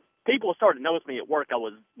people started to notice me at work. I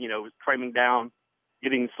was, was trimming down,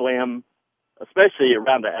 getting slim, especially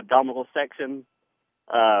around the abdominal section.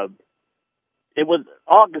 All I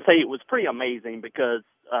can say, it was pretty amazing, because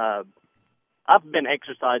I've been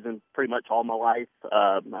exercising pretty much all my life.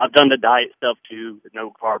 I've done the diet stuff too,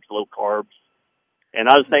 no carbs, low carbs. And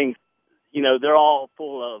I was saying, they're all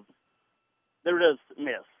they're just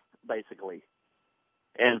myths, basically.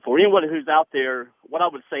 And for anyone who's out there, what I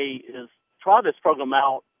would say is try this program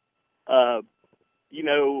out.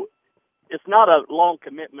 It's not a long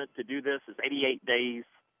commitment to do this. It's 88 days.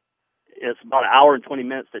 It's about an hour and 20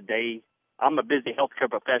 minutes a day. I'm a busy healthcare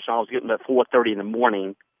professional. I was getting up at 4:30 in the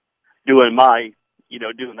morning doing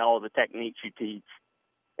doing all the techniques you teach.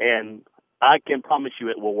 And I can promise you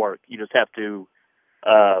it will work. You just have to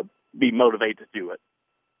be motivated to do it.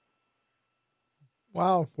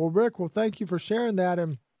 Wow. Well, Rick, thank you for sharing that.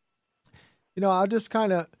 And, I'll just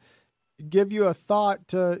kind of give you a thought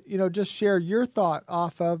to, just share your thought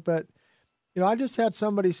off of. But, I just had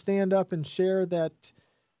somebody stand up and share that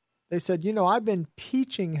they said, I've been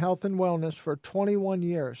teaching health and wellness for 21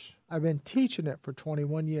 years. I've been teaching it for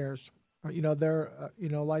 21 years. They're,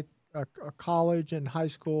 like a college and high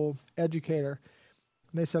school educator.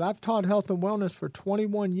 And they said, I've taught health and wellness for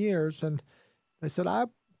 21 years. And they said, I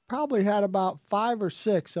probably had about 5 or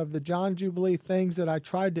 6 of the John Jubilee things that I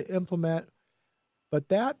tried to implement. But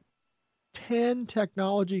that 10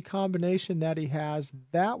 technology combination that he has,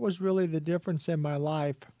 that was really the difference in my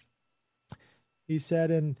life. He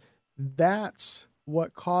said, and that's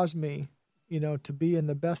what caused me, to be in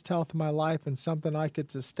the best health of my life and something I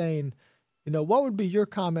could sustain What would be your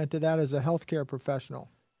comment to that as a healthcare professional?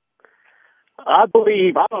 I'm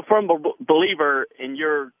a firm believer in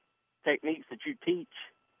your techniques that you teach.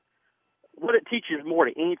 What it teaches more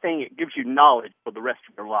than anything, it gives you knowledge for the rest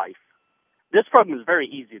of your life. This program is very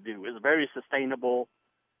easy to do. It's very sustainable.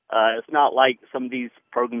 It's not like some of these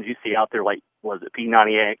programs you see out there, like, was it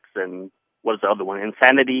P90X and what is the other one,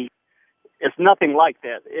 Insanity? It's nothing like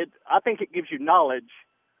that. I think it gives you knowledge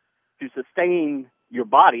to sustain your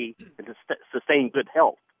body and to sustain good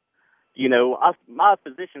health. My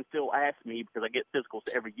physician still asks me, because I get physicals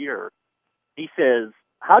every year, he says,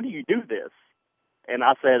 how do you do this? And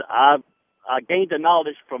I said, I gained the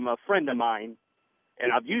knowledge from a friend of mine,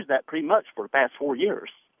 and I've used that pretty much for the past 4 years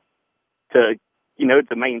to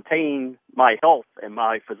maintain my health and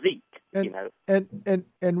my physique.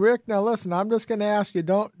 And Rick, now listen, I'm just going to ask you,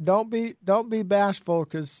 don't be bashful,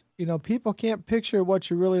 because people can't picture what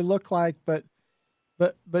you really look like, but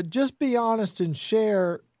just be honest and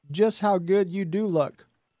share just how good you do look.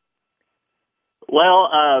 Well,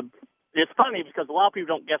 it's funny because a lot of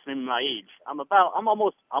people don't guess me my age. I'm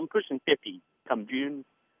pushing 50 come June,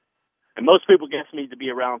 and most people guess me to be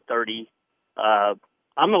around 30.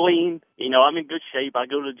 I'm lean, I'm in good shape. I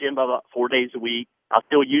go to the gym about 4 days a week. I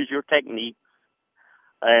still use your techniques.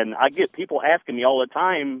 And I get people asking me all the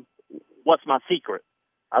time, what's my secret?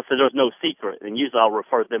 I said, there's no secret. And usually I'll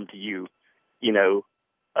refer them to you,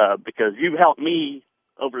 because you helped me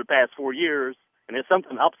over the past 4 years, and it's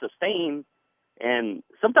something I'll sustain. And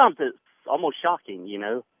sometimes it's almost shocking,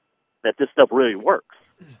 that this stuff really works.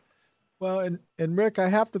 Well, and Rick, I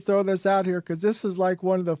have to throw this out here because this is like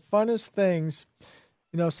one of the funnest things.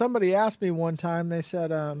 Somebody asked me one time, they said,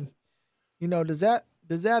 does that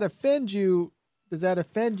offend you? Does that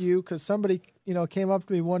offend you? Because somebody, came up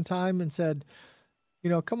to me one time and said,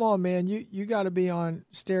 come on, man, you got to be on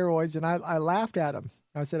steroids. And I laughed at him.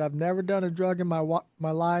 I said, I've never done a drug in my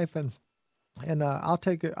life, and I'll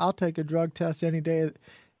take a drug test any day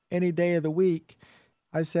of the week.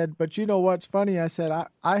 I said, but you know what's funny? I said,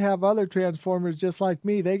 I have other Transformers just like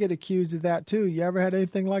me. They get accused of that too. You ever had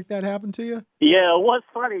anything like that happen to you? Yeah, what's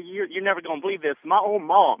funny, you're never going to believe this. My own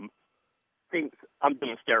mom thinks I'm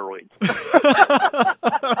doing steroids.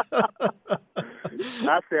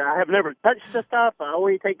 I said, I have never touched the stuff. I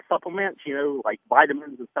only take supplements, like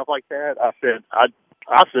vitamins and stuff like that. I said,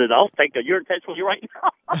 I'll take a urine test with you right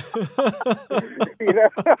now.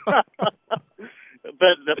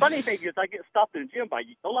 But the funny thing is I get stopped in the gym by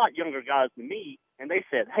a lot younger guys than me, and they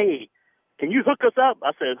said, hey, can you hook us up?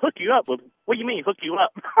 I said, hook you up? What do you mean, hook you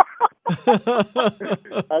up?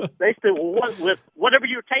 They said, well, with whatever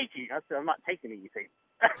you're taking. I said, I'm not taking anything.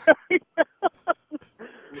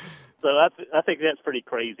 So I think that's pretty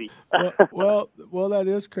crazy. well, that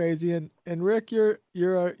is crazy. And Rick, you're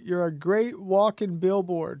a great walking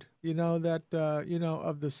billboard. Of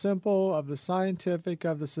the simple, of the scientific,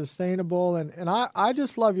 of the sustainable, and I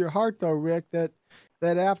just love your heart though, Rick. That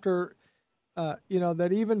after, that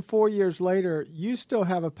even 4 years later, you still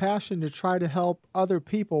have a passion to try to help other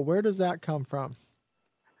people. Where does that come from?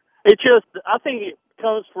 I think it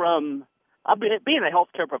comes from being a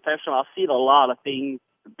healthcare professional. I see a lot of things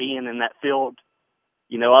being in that field.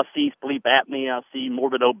 I see sleep apnea, I see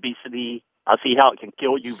morbid obesity, I see how it can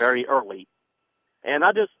kill you very early. And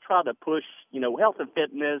I just try to push, health and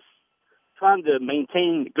fitness, trying to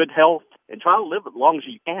maintain good health and try to live as long as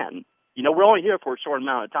you can. We're only here for a short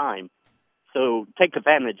amount of time. So take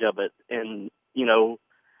advantage of it and,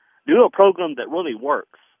 do a program that really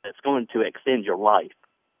works, that's going to extend your life.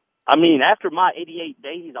 I mean, after my 88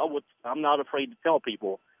 days, I'm not afraid to tell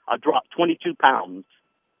people I dropped 22 pounds.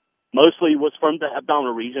 Mostly was from the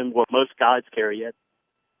abdominal region where most guys carry it.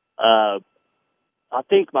 I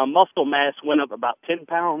think my muscle mass went up about 10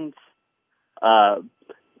 pounds. I'm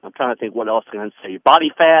trying to think what else I'm going to say.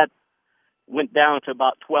 Body fat went down to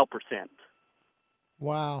about 12%.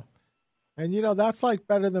 Wow. And, that's like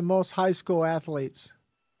better than most high school athletes.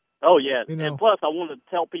 Oh, yeah. And plus, I wanted to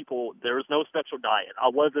tell people there was no special diet. I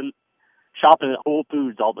wasn't shopping at Whole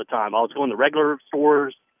Foods all the time. I was going to regular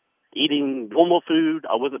stores, eating normal food.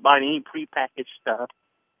 I wasn't buying any prepackaged stuff.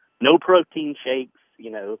 No protein shakes,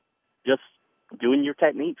 just doing your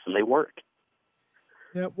techniques, and they work.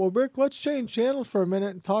 Yeah, well, Rick, let's change channels for a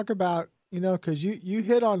minute and talk about, because you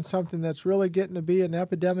hit on something that's really getting to be an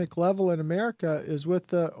epidemic level in America is with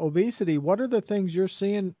the obesity. What are the things you're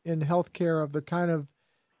seeing in healthcare of the kind of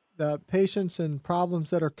the patients and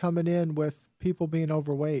problems that are coming in with people being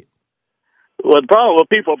overweight? Well, the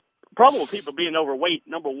problem with people being overweight,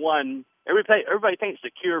 number one, everybody thinks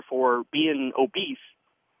the cure for being obese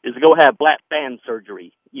is to go have black band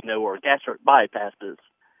surgery, or gastric bypasses.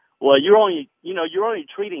 Well, you're only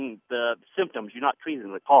treating the symptoms. You're not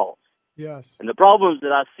treating the cause. Yes. And the problems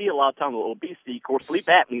that I see a lot of times with obesity, of course, sleep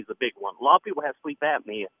apnea is a big one. A lot of people have sleep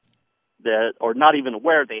apnea that are not even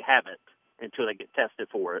aware they have it until they get tested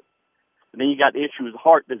for it. And then you got the issue with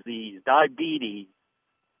heart disease, diabetes,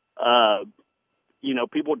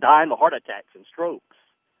 people dying of heart attacks and strokes.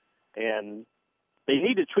 And they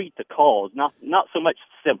need to treat the cause, not so much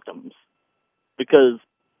symptoms. Because,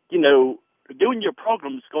 doing your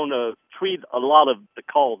program is going to treat a lot of the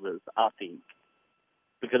causes, I think.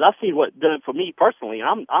 Because I've seen what it done for me personally.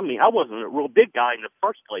 I wasn't a real big guy in the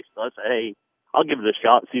first place. So I said, hey, I'll give it a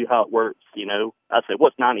shot, see how it works, I said,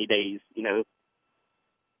 what's 90 days,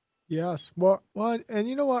 Yes. Well, and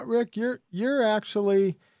you know what, Rick, you're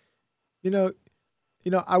actually,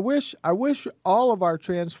 I wish all of our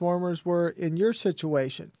Transformers were in your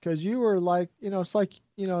situation, because you were like, it's like,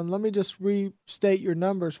 and let me just restate your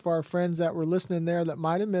numbers for our friends that were listening there that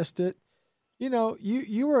might have missed it.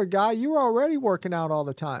 You were a guy, you were already working out all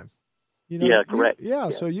the time. Yeah, correct.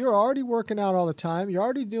 So you're already working out all the time. You're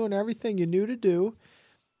already doing everything you knew to do.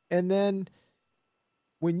 And then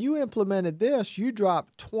when you implemented this, you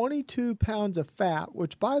dropped 22 pounds of fat,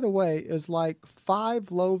 which, by the way, is like 5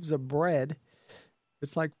 loaves of bread.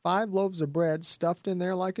 It's like 5 loaves of bread stuffed in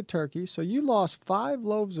there like a turkey. So you lost 5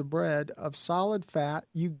 loaves of bread of solid fat.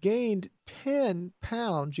 You gained 10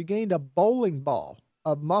 pounds. You gained a bowling ball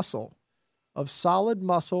of muscle, of solid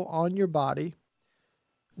muscle on your body.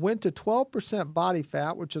 Went to 12% body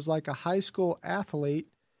fat, which is like a high school athlete,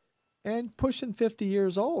 and pushing 50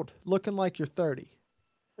 years old, looking like you're 30.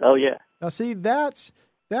 Oh, yeah. Now, see, that's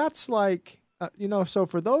like, so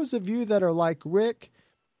for those of you that are like Rick,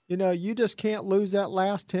 you just can't lose that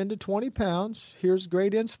last 10 to 20 pounds. Here's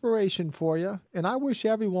great inspiration for you. And I wish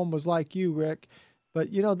everyone was like you, Rick. But,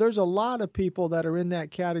 there's a lot of people that are in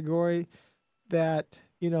that category that,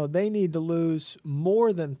 they need to lose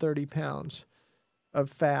more than 30 pounds of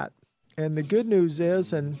fat. And the good news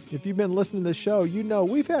is, and if you've been listening to the show,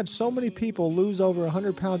 we've had so many people lose over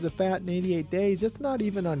 100 pounds of fat in 88 days. It's not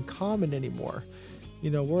even uncommon anymore.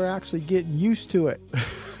 We're actually getting used to it.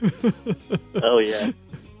 Oh, yeah.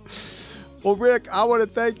 Well, Rick, I want to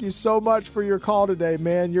thank you so much for your call today,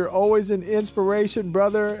 man. You're always an inspiration,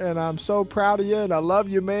 brother, and I'm so proud of you, and I love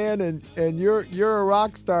you, man, and you're a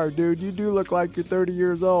rock star, dude. You do look like you're 30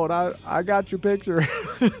 years old. I got your picture.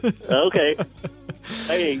 Okay.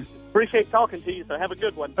 Hey, appreciate talking to you, so have a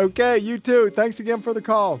good one. Okay, you too. Thanks again for the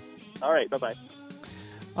call. All right, bye-bye.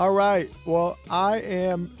 All right. Well, I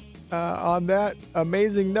am, on that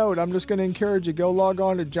amazing note, I'm just going to encourage you, go log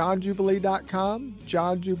on to johnjubilee.com,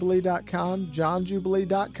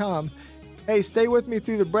 johnjubilee.com. Hey, stay with me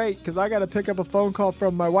through the break, because I got to pick up a phone call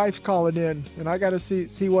from my wife's calling in, and I got to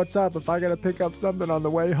see what's up if I got to pick up something on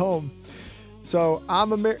the way home. So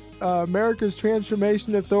I'm America's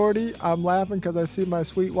Transformation Authority. I'm laughing because I see my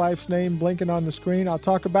sweet wife's name blinking on the screen. I'll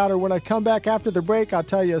talk about her when I come back after the break. I'll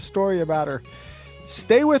tell you a story about her.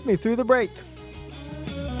 Stay with me through the break.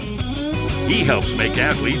 He helps make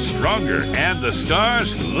athletes stronger and the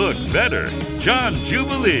stars look better. John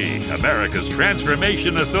Jubilee, America's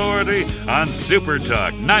Transformation Authority on Super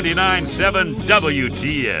Talk 99.7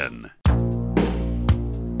 WTN.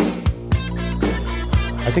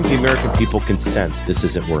 I think the American people can sense this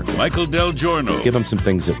isn't working. Michael Del Giorno. Let's give them some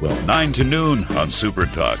things that will. 9 to noon on Super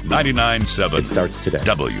Talk 99.7. It starts today.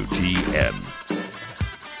 WTN.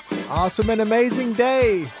 Awesome and amazing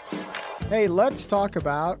day. Hey, let's talk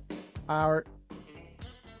about our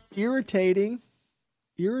irritating,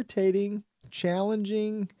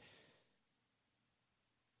 challenging,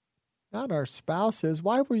 not our spouses.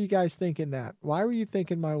 Why were you guys thinking that? Why were you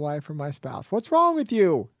thinking my wife or my spouse? What's wrong with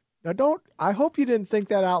you? Now, I hope you didn't think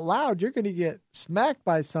that out loud. You're going to get smacked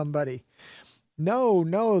by somebody.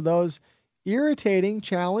 No, those irritating,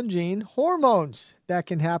 challenging hormones that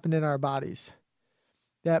can happen in our bodies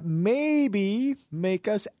that maybe make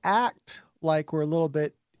us act like we're a little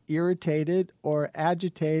bit irritated or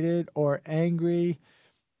agitated or angry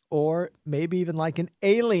or maybe even like an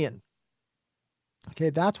alien.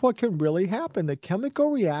 Okay, that's what can really happen. The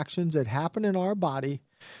chemical reactions that happen in our body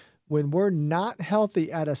when we're not healthy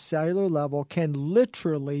at a cellular level can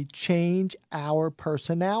literally change our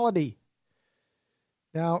personality.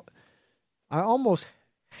 Now, I almost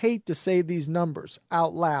hate to say these numbers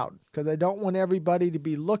out loud because I don't want everybody to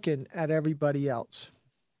be looking at everybody else.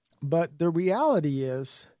 But the reality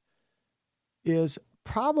is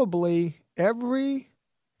probably every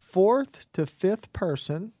 4th to 5th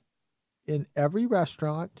person in every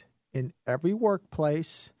restaurant, in every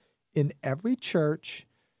workplace, in every church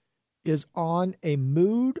is on a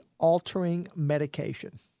mood-altering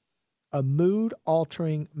medication. a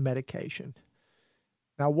mood-altering medication.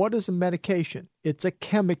 Now, what is a medication? It's a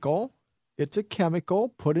chemical. It's a chemical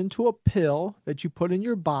put into a pill that you put in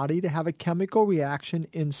your body to have a chemical reaction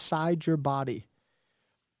inside your body.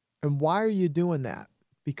 And why are you doing that?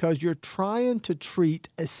 Because you're trying to treat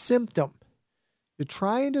a symptom. You're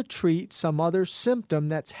trying to treat some other symptom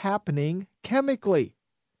that's happening chemically.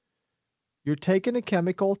 You're taking a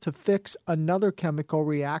chemical to fix another chemical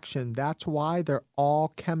reaction. That's why they're all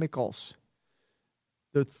chemicals.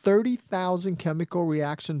 There are 30,000 chemical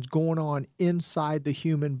reactions going on inside the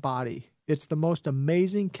human body. It's the most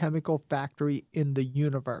amazing chemical factory in the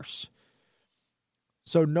universe.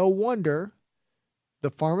 So no wonder the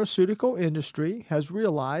pharmaceutical industry has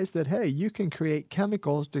realized that, hey, you can create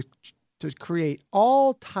chemicals to create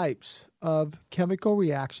all types of chemical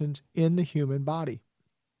reactions in the human body.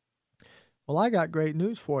 Well, I got great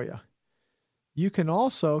news for you. You can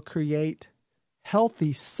also create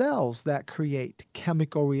healthy cells that create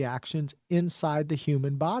chemical reactions inside the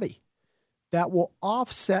human body that will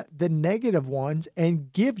offset the negative ones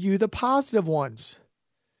and give you the positive ones.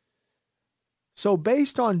 So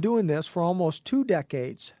based on doing this for almost 2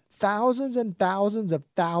 decades, thousands and thousands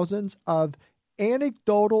of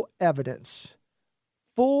anecdotal evidence,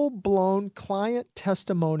 full-blown client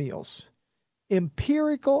testimonials,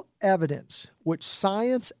 empirical evidence which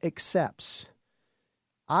science accepts,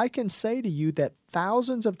 I can say to you that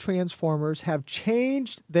thousands of transformers have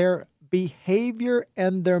changed their behavior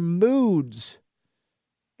and their moods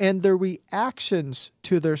and their reactions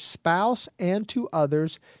to their spouse and to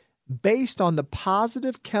others based on the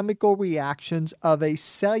positive chemical reactions of a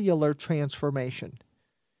cellular transformation.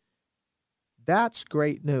 That's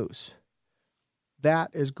great news.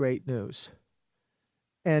 That is great news.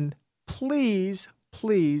 And please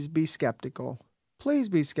be skeptical. Please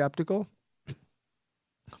be skeptical.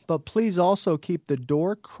 But please also keep the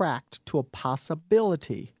door cracked to a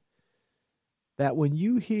possibility that when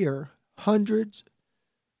you hear hundreds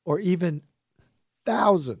or even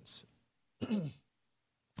thousands,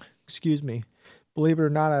 excuse me, believe it or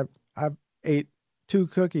not, I've ate 2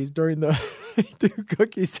 cookies during the 2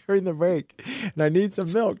 cookies during the break, and I need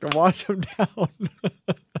some milk to wash them down.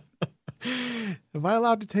 Am I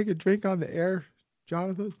allowed to take a drink on the air,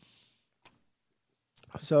 Jonathan?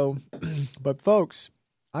 So, but folks,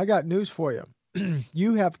 I got news for you.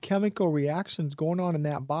 You have chemical reactions going on in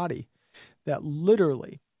that body that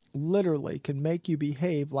literally can make you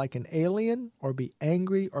behave like an alien or be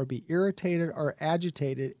angry or be irritated or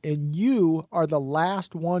agitated, and you are the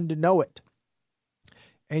last one to know it.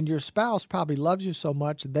 And your spouse probably loves you so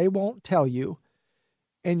much they won't tell you,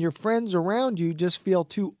 and your friends around you just feel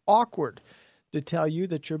too awkward to tell you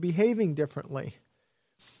that you're behaving differently.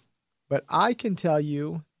 But I can tell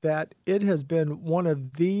you that it has been one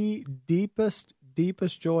of the deepest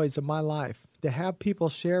joys of my life to have people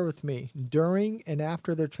share with me during and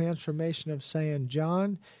after their transformation of saying,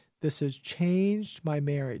 John, this has changed my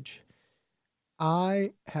marriage.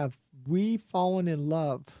 I have re-fallen in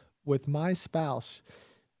love with my spouse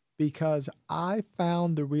because I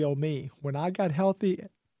found the real me. When I got healthy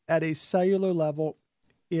at a cellular level,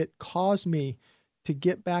 it caused me to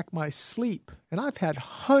get back my sleep. And I've had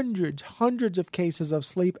hundreds of cases of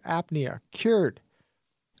sleep apnea cured.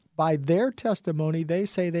 By their testimony, they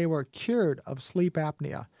say they were cured of sleep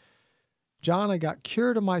apnea. John, I got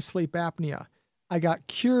cured of my sleep apnea. I got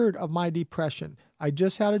cured of my depression. I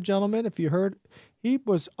just had a gentleman, if you heard, he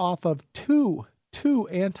was off of two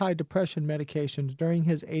antidepressant medications during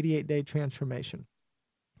his 88-day transformation.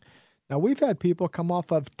 Now, we've had people come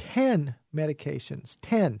off of 10 medications,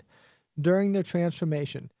 10, during their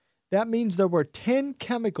transformation. That means there were 10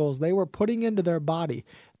 chemicals they were putting into their body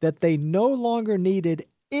that they no longer needed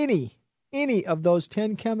any of those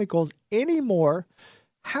 10 chemicals anymore.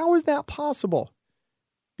 How is that possible?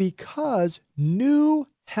 Because new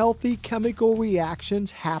healthy chemical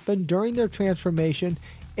reactions happened during their transformation,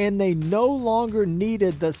 and they no longer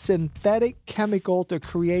needed the synthetic chemical to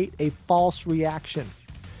create a false reaction.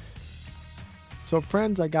 So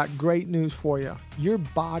friends, I got great news for you. Your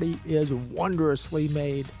body is wondrously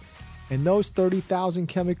made. And those 30,000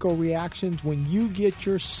 chemical reactions, when you get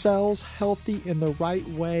your cells healthy in the right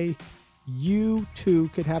way, you too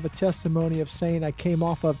could have a testimony of saying, I came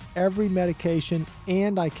off of every medication,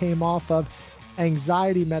 and I came off of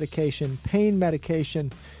anxiety medication, pain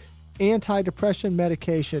medication, antidepressant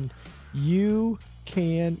medication. You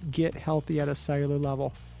can get healthy at a cellular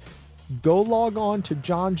level. Go log on to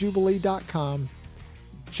johnjubilee.com,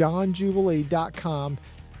 johnjubilee.com.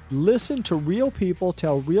 Listen to real people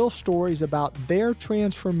tell real stories about their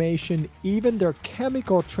transformation, even their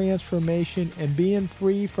chemical transformation, and being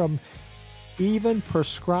free from even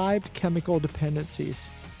prescribed chemical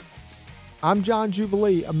dependencies. I'm John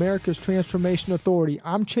Jubilee, America's Transformation Authority.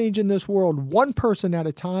 I'm changing this world one person at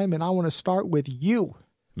a time, and I want to start with you.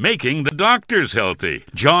 Making the doctors healthy.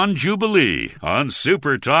 John Jubilee on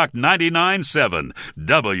Super Talk 99.7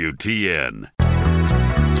 WTN.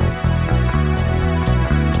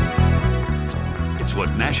 It's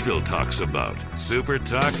what Nashville talks about. Super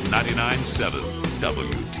Talk 99.7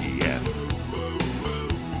 WTN.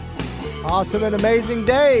 Awesome and amazing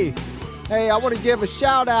day. Hey, I want to give a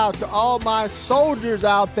shout out to all my soldiers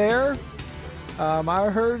out there. I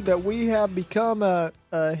heard that we have become a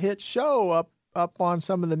hit show up on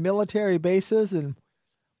some of the military bases, and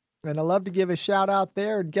I love to give a shout out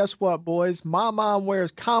there. And guess what, boys? My mom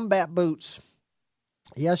wears combat boots.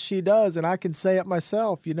 Yes, she does, and I can say it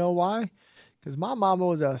myself. You know why? Because my mama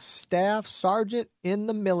was a staff sergeant in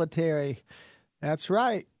the military. That's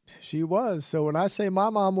right, she was. So when I say my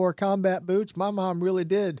mom wore combat boots, my mom really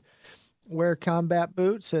did wear combat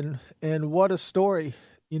boots, and what a story,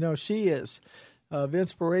 she is, of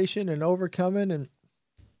inspiration and overcoming,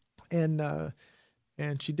 and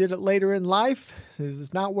she did it later in life.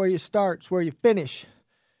 It's not where you start, it's where you finish.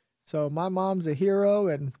 So my mom's a hero,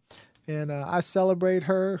 and I celebrate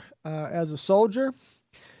her as a soldier.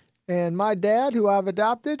 And my dad, who I've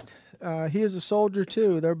adopted, he is a soldier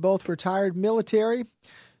too. They're both retired military.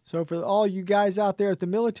 So for all you guys out there at the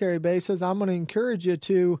military bases, I'm going to encourage you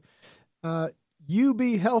to you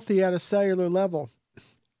be healthy at a cellular level.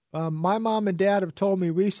 My mom and dad have told me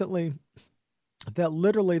recently that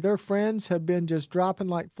literally their friends have been just dropping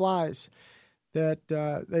like flies, that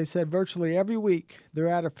they said virtually every week they're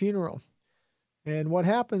at a funeral. And what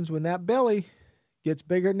happens when that belly gets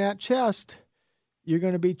bigger than that chest, you're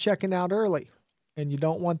going to be checking out early, and you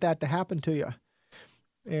don't want that to happen to you.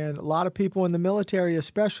 And a lot of people in the military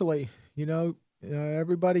especially,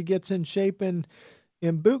 everybody gets in shape in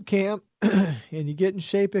boot camp, and you get in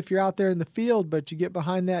shape if you're out there in the field, but you get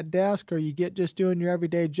behind that desk or you get just doing your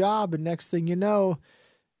everyday job, and next thing you know,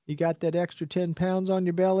 you got that extra 10 pounds on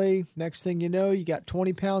your belly. Next thing you know, you got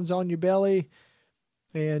 20 pounds on your belly,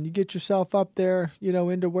 and you get yourself up there,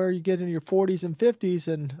 into where you get into your 40s and 50s,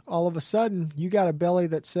 and all of a sudden, you got a belly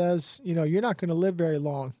that says, you're not going to live very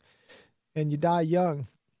long, and you die young.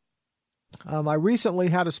 I recently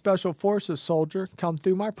had a Special Forces soldier come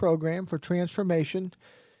through my program for transformation,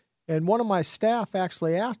 and one of my staff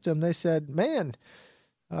actually asked him, they said, man,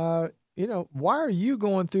 why are you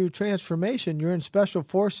going through transformation? You're in Special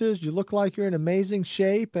Forces. You look like you're in amazing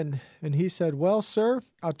shape. And he said, well, sir,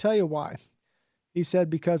 I'll tell you why. He said,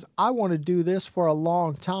 because I want to do this for a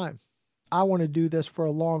long time. I want to do this for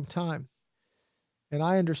a long time. And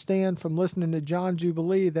I understand from listening to John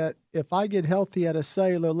Jubilee that if I get healthy at a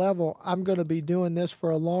cellular level, I'm going to be doing this for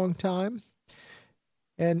a long time.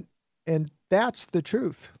 And that's the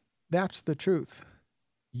truth. That's the truth.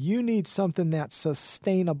 You need something that's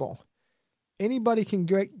sustainable. Anybody can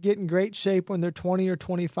get in great shape when they're 20 or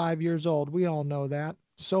 25 years old. We all know that.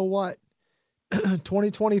 So what?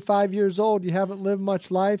 20, 25 years old, you haven't lived much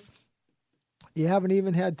life. You haven't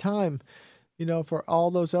even had time, for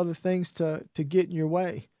all those other things to get in your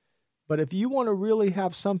way. But if you want to really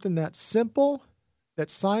have something that's simple,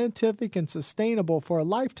 that's scientific and sustainable for a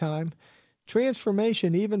lifetime,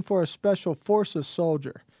 transformation, even for a Special Forces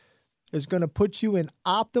soldier, is going to put you in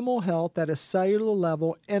optimal health at a cellular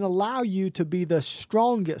level and allow you to be the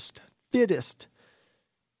strongest, fittest,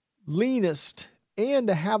 leanest, and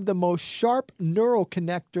to have the most sharp neural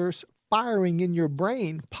connectors firing in your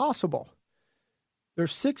brain possible.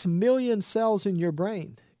 There's 6 million cells in your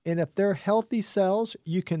brain, and if they're healthy cells,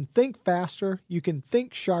 you can think faster, you can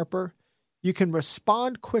think sharper, you can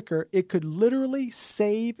respond quicker. It could literally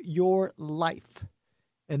save your life,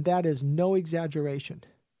 and that is no exaggeration.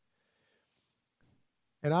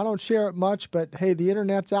 And I don't share it much, but hey, the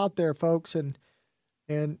internet's out there, folks, and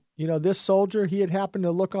this soldier, he had happened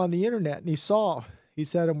to look on the internet, and he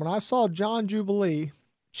said, and when I saw John Jubilee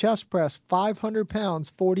chest press 500 pounds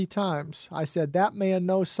 40 times, I said, that man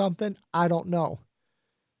knows something I don't know.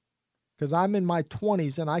 Because I'm in my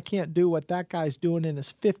 20s, and I can't do what that guy's doing in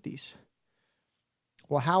his 50s.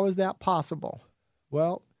 Well, how is that possible?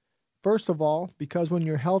 Well, first of all, because when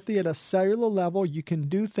you're healthy at a cellular level, you can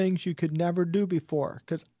do things you could never do before.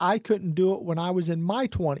 Because I couldn't do it when I was in my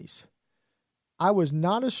 20s. I was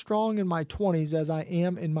not as strong in my 20s as I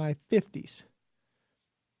am in my 50s.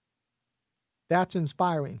 That's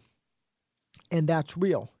inspiring. And that's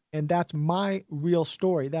real. And that's my real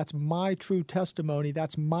story. That's my true testimony.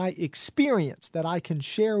 That's my experience that I can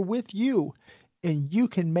share with you, and you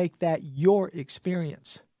can make that your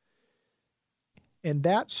experience. And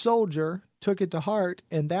that soldier took it to heart,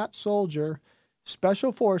 and that soldier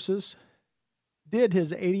Special Forces, did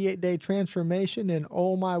his 88-day transformation, and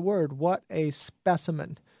oh my word, what a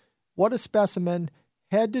specimen. What a specimen,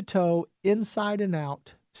 head to toe, inside and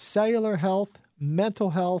out, cellular health, mental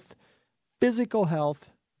health, physical health,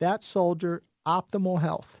 that soldier, optimal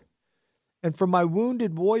health. And for my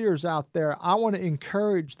wounded warriors out there, I want to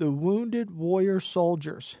encourage the wounded warrior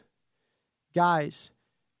soldiers. Guys,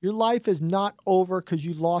 your life is not over because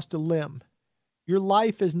you lost a limb. Your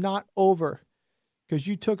life is not over because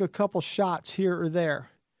you took a couple shots here or there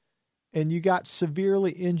and you got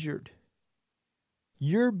severely injured.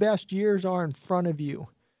 Your best years are in front of you.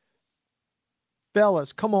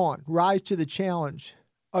 Fellas, come on, rise to the challenge.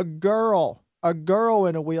 A girl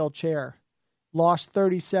in a wheelchair lost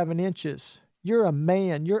 37 inches. You're a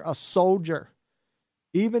man. You're a soldier.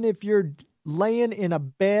 Even if you're laying in a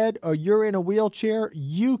bed or you're in a wheelchair,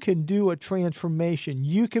 you can do a transformation.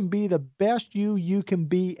 You can be the best you can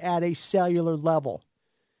be at a cellular level.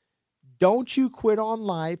 Don't you quit on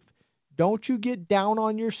life. Don't you get down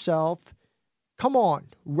on yourself. Come on,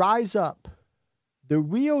 rise up. The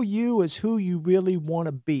real you is who you really want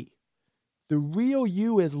to be. The real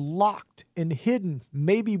you is locked and hidden,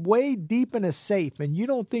 maybe way deep in a safe, and you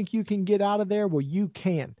don't think you can get out of there? Well, you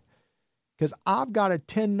can. Because I've got a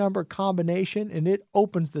 10-number combination, and it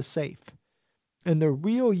opens the safe. And the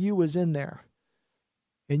real you is in there.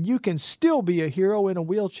 And you can still be a hero in a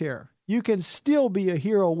wheelchair. You can still be a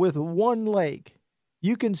hero with one leg.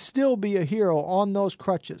 You can still be a hero on those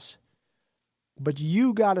crutches. But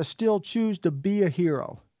you got to still choose to be a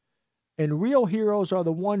hero. And real heroes are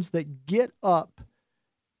the ones that get up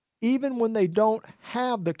even when they don't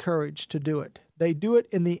have the courage to do it. They do it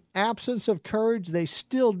in the absence of courage. They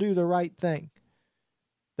still do the right thing.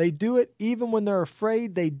 They do it even when they're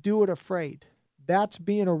afraid. They do it afraid. That's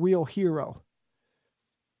being a real hero.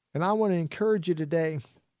 And I want to encourage you today.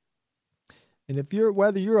 And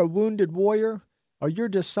whether you're a wounded warrior or you're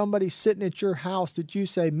just somebody sitting at your house that you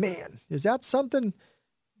say, man, is that something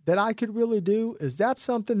that I could really do? Is that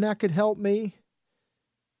something that could help me?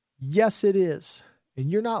 Yes, it is.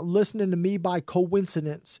 And you're not listening to me by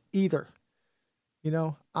coincidence either. You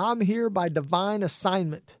know, I'm here by divine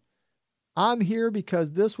assignment. I'm here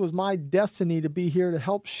because this was my destiny to be here to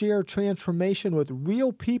help share transformation with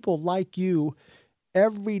real people like you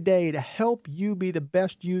every day to help you be the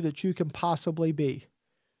best you that you can possibly be.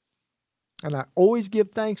 And I always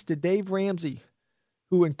give thanks to Dave Ramsey,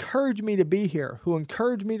 who encouraged me to be here, who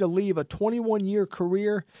encouraged me to leave a 21-year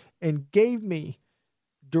career and gave me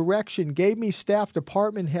direction, gave me staff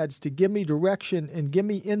department heads to give me direction and give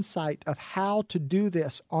me insight of how to do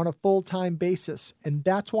this on a full-time basis. And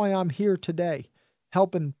that's why I'm here today,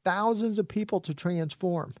 helping thousands of people to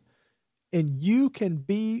transform. And you can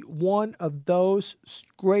be one of those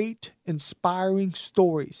great, inspiring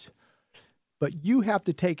stories. But you have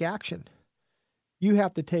to take action. You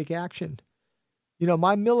have to take action. You know,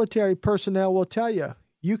 my military personnel will tell you,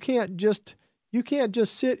 you can't just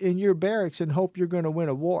sit in your barracks and hope you're going to win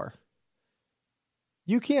a war.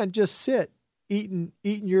 You can't just sit eating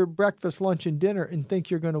your breakfast, lunch, and dinner and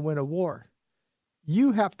think you're going to win a war.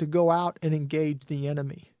 You have to go out and engage the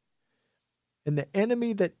enemy. And the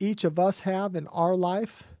enemy that each of us have in our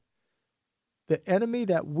life, the enemy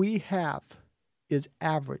that we have is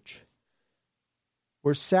average.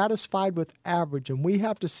 We're satisfied with average, and we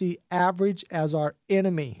have to see average as our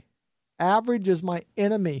enemy. Average is my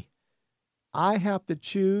enemy. I have to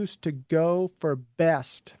choose to go for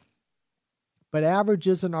best. But average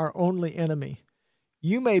isn't our only enemy.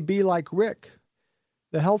 You may be like Rick,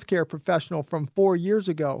 the healthcare professional from 4 years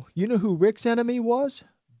ago. You know who Rick's enemy was?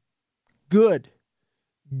 Good.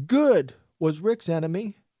 Good was Rick's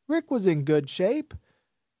enemy. Rick was in good shape.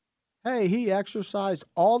 Hey, he exercised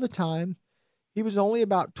all the time. He was only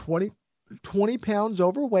about 20 pounds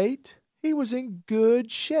overweight. He was in good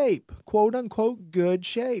shape, quote unquote, good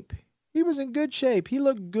shape. He was in good shape. He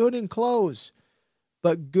looked good in clothes.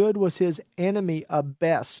 But good was his enemy at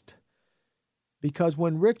best. Because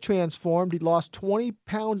when Rick transformed, he lost 20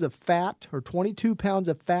 pounds of fat or 22 pounds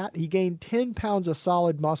of fat. He gained 10 pounds of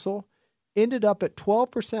solid muscle. Ended up at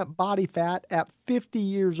 12% body fat at 50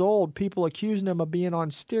 years old. People accusing him of being on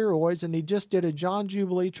steroids, and he just did a John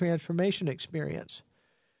Jubilee transformation experience.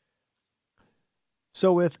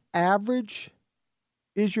 So if average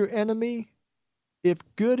is your enemy, if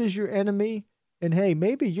good is your enemy, and hey,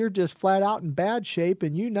 maybe you're just flat out in bad shape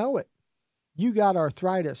and you know it. You got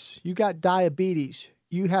arthritis, you got diabetes,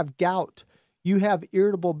 you have gout, you have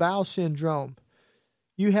irritable bowel syndrome,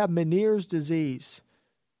 you have Meniere's disease,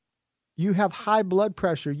 you have high blood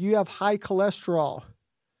pressure, you have high cholesterol.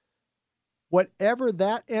 Whatever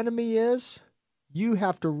that enemy is, You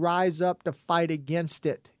have to rise up to fight against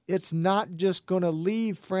it. It's not just going to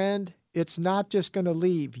leave, friend. It's not just going to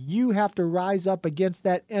leave. You have to rise up against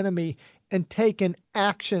that enemy and take an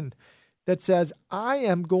action that says, I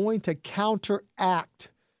am going to counteract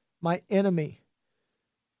my enemy.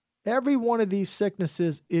 Every one of these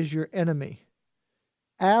sicknesses is your enemy.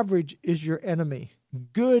 Average is your enemy.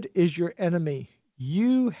 Good is your enemy.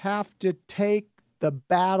 You have to take the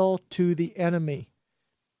battle to the enemy.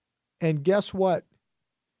 And guess what?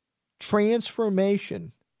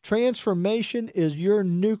 Transformation. Transformation is your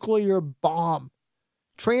nuclear bomb.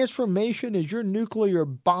 Transformation is your nuclear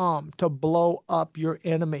bomb to blow up your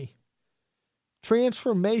enemy.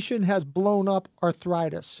 Transformation has blown up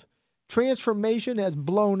arthritis. Transformation has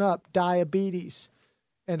blown up diabetes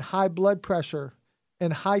and high blood pressure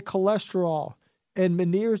and high cholesterol and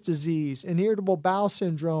Meniere's disease and irritable bowel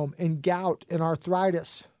syndrome and gout and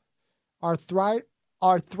arthritis.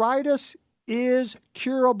 Arthritis is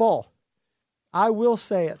curable. I will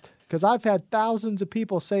say it because I've had thousands of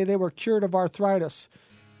people say they were cured of arthritis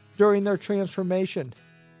during their transformation.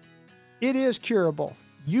 It is curable.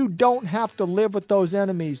 You don't have to live with those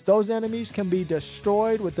enemies. Those enemies can be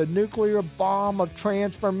destroyed with the nuclear bomb of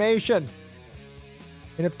transformation.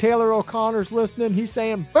 And if Taylor O'Connor's listening, he's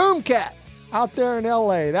saying, boom, cat, out there in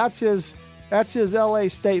L.A. That's his L.A.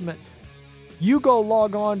 statement. You go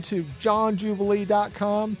log on to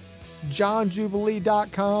johnjubilee.com,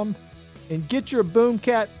 johnjubilee.com, and get your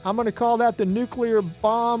Boomcat. I'm going to call that the nuclear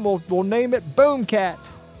bomb. We'll name it Boomcat.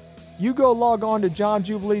 You go log on to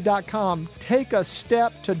johnjubilee.com. Take a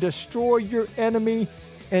step to destroy your enemy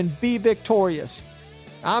and be victorious.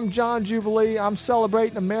 I'm John Jubilee. I'm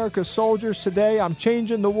celebrating America's soldiers today. I'm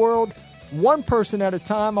changing the world one person at a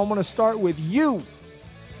time. I'm going to start with you.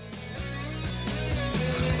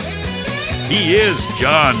 He is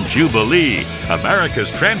John Jubilee,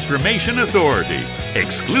 America's Transformation Authority,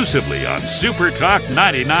 exclusively on Super Talk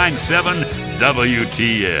 99.7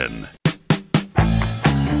 WTN.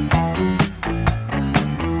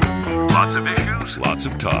 Lots of issues, lots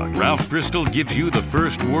of talk. Ralph Bristol gives you the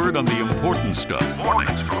first word on the important stuff.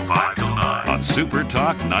 Mornings from 5 till 9 on Super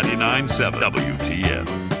Talk 99.7 WTN.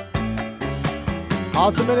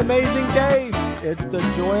 Awesome and amazing day. It's the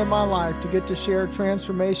joy of my life to get to share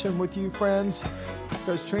transformation with you, friends,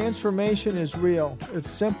 because transformation is real. It's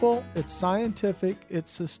simple, it's scientific, it's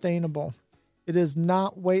sustainable. It is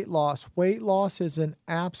not weight loss. Weight loss is an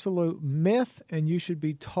absolute myth, and you should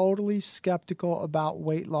be totally skeptical about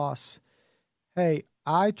weight loss. Hey,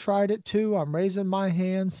 I tried it too. I'm raising my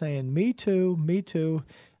hand saying, me too, me too.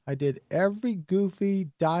 I did every goofy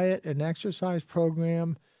diet and exercise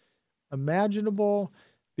program imaginable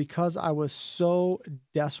because I was so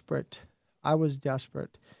desperate. I was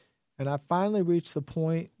desperate. And I finally reached the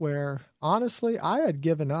point where, honestly, I had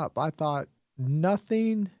given up. I thought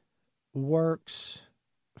nothing works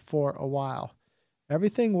for a while.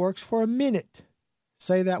 Everything works for a minute.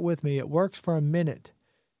 Say that with me. It works for a minute.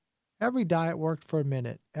 Every diet worked for a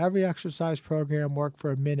minute. Every exercise program worked for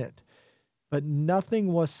a minute. But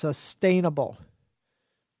nothing was sustainable.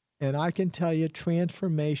 And I can tell you,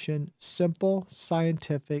 transformation, simple,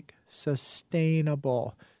 scientific,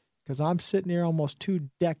 sustainable. Because I'm sitting here almost 2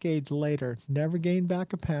 decades later, never gained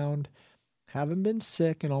back a pound, haven't been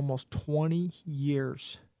sick in almost 20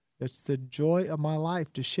 years. It's the joy of my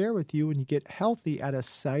life to share with you. When you get healthy at a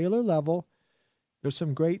cellular level, there's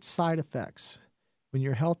some great side effects. When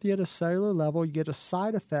you're healthy at a cellular level, you get a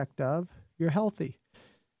side effect of you're healthy.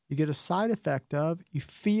 You get a side effect of you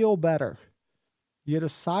feel better. You get a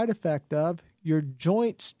side effect of your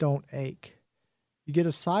joints don't ache. You get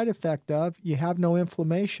a side effect of you have no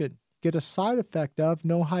inflammation. You get a side effect of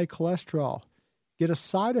no high cholesterol. You get a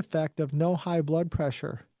side effect of no high blood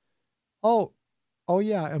pressure. Oh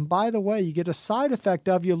yeah, and by the way, you get a side effect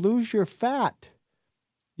of you lose your fat.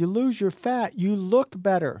 You lose your fat, you look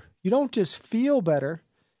better. You don't just feel better.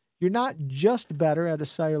 You're not just better at a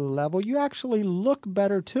cellular level. You actually look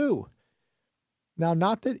better too. Now,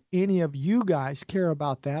 not that any of you guys care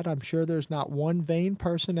about that. I'm sure there's not one vain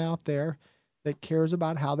person out there that cares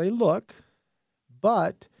about how they look.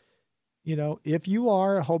 But, if you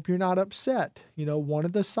are, I hope you're not upset. One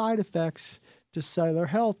of the side effects to cellular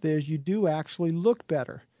health is you do actually look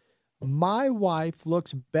better. My wife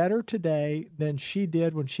looks better today than she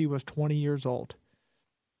did when she was 20 years old.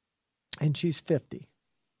 And she's 50.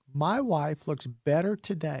 My wife looks better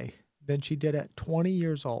today than she did at 20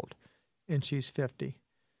 years old. And she's 50.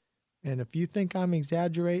 And if you think I'm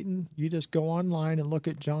exaggerating, you just go online and look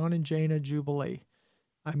at John and Jana Jubilee.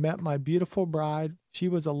 I met my beautiful bride. She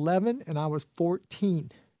was 11 and I was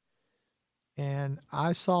 14. And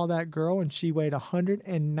I saw that girl, and she weighed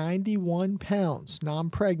 191 pounds,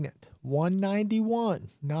 non-pregnant. 191,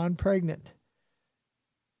 non-pregnant.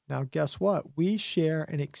 Now, guess what? We share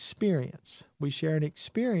an experience. We share an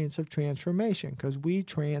experience of transformation because we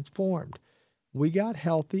transformed. We got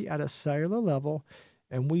healthy at a cellular level,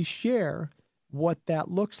 and we share what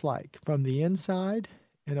that looks like from the inside.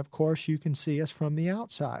 And, of course, you can see us from the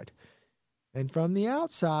outside. And from the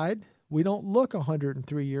outside, we don't look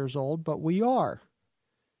 103 years old, but we are,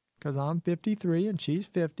 because I'm 53 and she's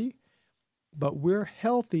 50. But we're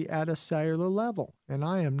healthy at a cellular level. And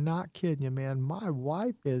I am not kidding you, man. My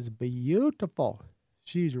wife is beautiful.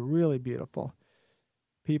 She's really beautiful.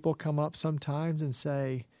 People come up sometimes and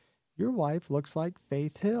say, your wife looks like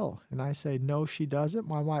Faith Hill. And I say, no, she doesn't.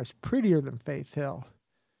 My wife's prettier than Faith Hill.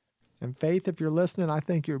 And Faith, if you're listening, I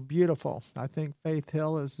think you're beautiful. I think Faith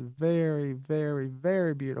Hill is very, very,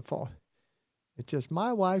 very beautiful. It's just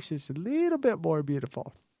my wife's just a little bit more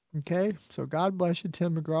beautiful. Okay? So God bless you,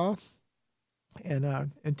 Tim McGraw.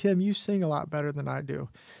 And Tim, you sing a lot better than I do.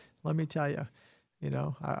 Let me tell you,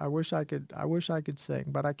 I wish I could sing,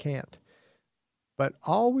 but I can't. But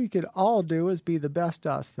all we could all do is be the best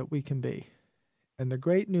us that we can be. And the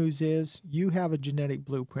great news is you have a genetic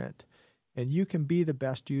blueprint, and you can be the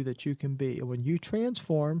best you that you can be. And when you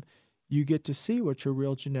transform, you get to see what your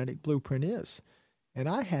real genetic blueprint is. And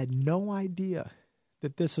I had no idea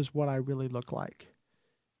that this is what I really look like.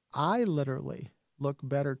 I literally look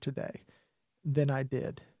better today than I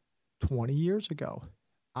did 20 years ago.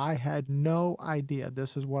 I had no idea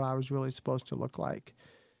this is what I was really supposed to look like.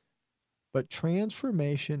 But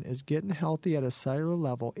transformation is getting healthy at a cellular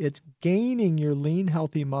level. It's gaining your lean,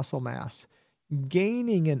 healthy muscle mass,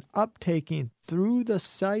 gaining and uptaking through the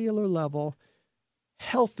cellular level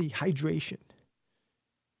healthy hydration.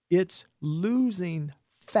 It's losing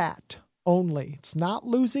fat only. It's not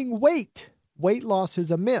losing weight. Weight loss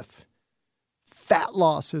is a myth. Fat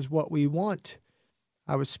loss is what we want.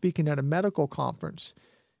 I was speaking at a medical conference,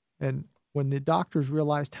 and when the doctors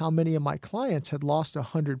realized how many of my clients had lost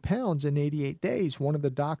 100 pounds in 88 days, one of the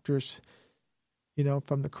doctors,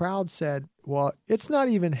 from the crowd said, well, it's not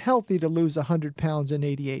even healthy to lose 100 pounds in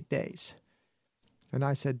 88 days. And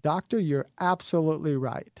I said, Doctor, you're absolutely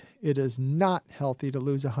right. It is not healthy to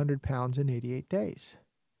lose 100 pounds in 88 days.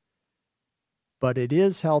 But it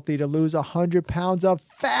is healthy to lose 100 pounds of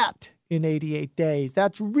fat in 88 days.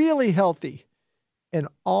 That's really healthy. And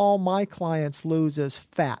all my clients lose is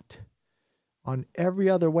fat. On every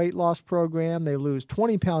other weight loss program, they lose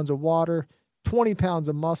 20 pounds of water, 20 pounds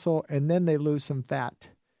of muscle, and then they lose some fat.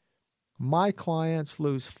 My clients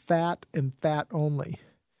lose fat and fat only.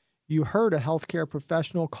 You heard a healthcare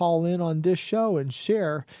professional call in on this show and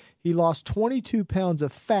share he lost 22 pounds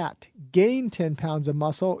of fat, gained 10 pounds of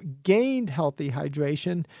muscle, gained healthy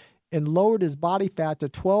hydration, and lowered his body fat to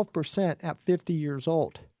 12% at 50 years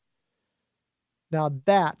old. Now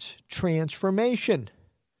that's transformation.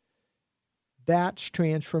 That's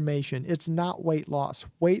transformation. It's not weight loss.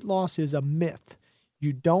 Weight loss is a myth.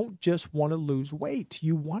 You don't just want to lose weight.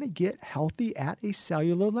 You want to get healthy at a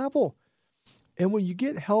cellular level. And when you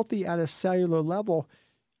get healthy at a cellular level,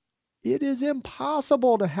 it is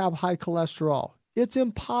impossible to have high cholesterol. It's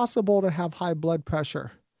impossible to have high blood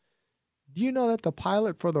pressure. Do you know that the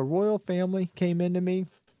pilot for the royal family came into me?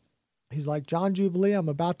 He's like, John Jubilee, I'm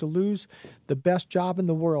about to lose the best job in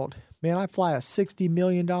the world. Man, I fly a $60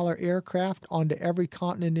 million aircraft onto every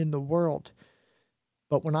continent in the world.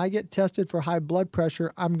 But when I get tested for high blood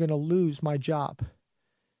pressure, I'm going to lose my job.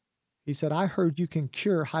 He said, I heard you can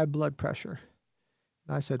cure high blood pressure.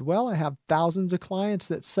 And I said, well, I have thousands of clients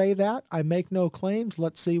that say that. I make no claims.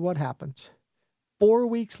 Let's see what happens. 4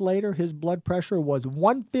 weeks later, his blood pressure was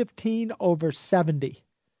 115/70.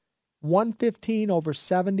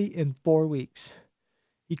 115/70 in 4 weeks.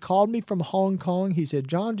 He called me from Hong Kong. He said,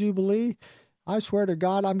 John Jubilee, I swear to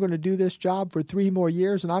God, I'm going to do this job for 3 more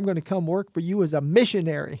years, and I'm going to come work for you as a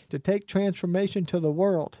missionary to take transformation to the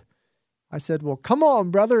world. I said, well, come on,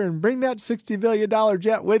 brother, and bring that $60 million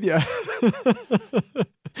jet with you.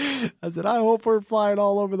 I said, I hope we're flying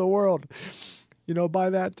all over the world, by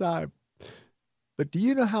that time. But do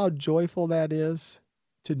you know how joyful that is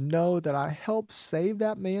to know that I helped save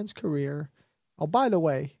that man's career? Oh, by the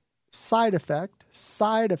way, side effect,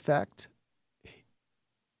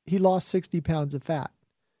 he lost 60 pounds of fat.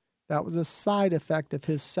 That was a side effect of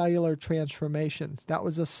his cellular transformation. That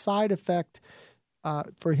was a side effect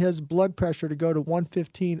for his blood pressure to go to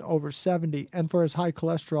 115/70 and for his high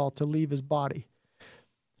cholesterol to leave his body.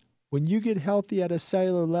 When you get healthy at a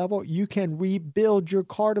cellular level, you can rebuild your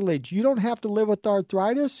cartilage. You don't have to live with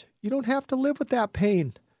arthritis. You don't have to live with that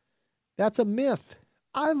pain. That's a myth.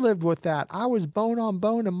 I lived with that. I was bone on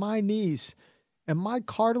bone in my knees. And my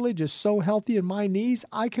cartilage is so healthy in my knees,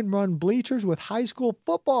 I can run bleachers with high school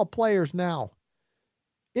football players now.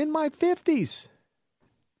 In my 50s.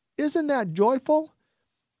 Isn't that joyful?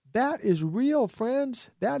 That is real, friends.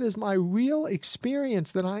 That is my real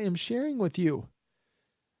experience that I am sharing with you.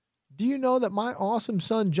 Do you know that my awesome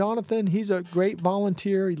son, Jonathan, he's a great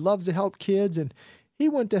volunteer. He loves to help kids, and he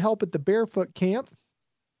went to help at the Barefoot Camp,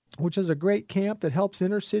 which is a great camp that helps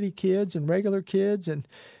inner city kids and regular kids. And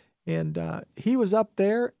he was up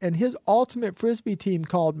there, and his ultimate Frisbee team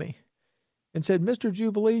called me and said, Mr.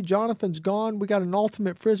 Jubilee, Jonathan's gone. We got an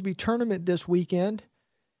ultimate Frisbee tournament this weekend.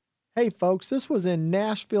 Hey, folks, this was in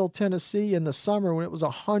Nashville, Tennessee in the summer when it was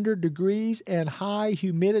 100 degrees and high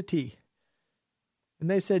humidity. And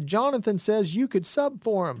they said, Jonathan says you could sub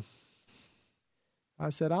for him. I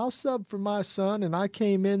said, I'll sub for my son. And I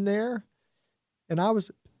came in there, and I was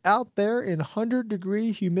out there in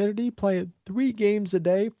 100-degree humidity playing 3 games a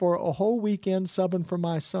day for a whole weekend subbing for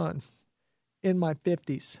my son in my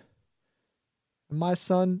 50s. And my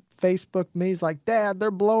son Facebooked me. He's like, Dad, they're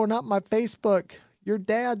blowing up my Facebook. Your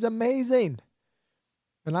dad's amazing.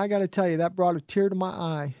 And I got to tell you, that brought a tear to my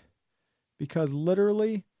eye because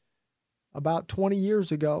literally about 20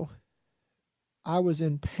 years ago, I was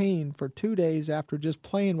in pain for 2 days after just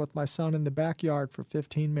playing with my son in the backyard for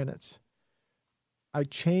 15 minutes. I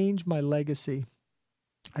changed my legacy.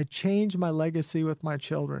 I changed my legacy with my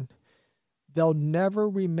children. They'll never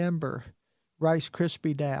remember Rice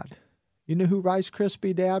Krispie Dad. You know who Rice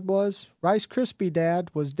Krispie Dad was? Rice Krispie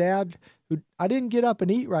Dad was Dad who, I didn't get up and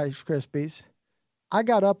eat Rice Krispies. I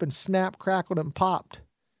got up and snapped, crackled, and popped.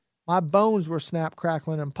 My bones were snap,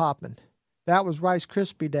 crackling, and popping. That was Rice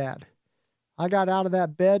Krispie Dad. I got out of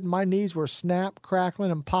that bed, my knees were snap,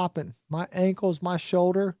 crackling, and popping. My ankles, my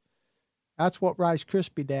shoulder. That's what Rice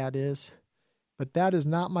Krispie Dad is. But that is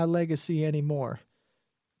not my legacy anymore.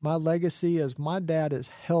 My legacy is my dad is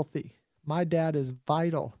healthy. My dad is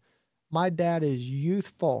vital. My dad is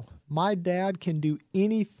youthful. My dad can do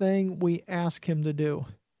anything we ask him to do.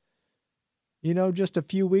 You know, just a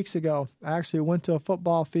few weeks ago, I actually went to a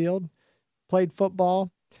football field, played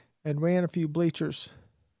football, and ran a few bleachers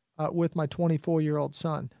with my 24-year-old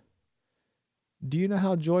son. Do you know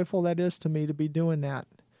how joyful that is to me to be doing that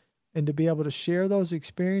and to be able to share those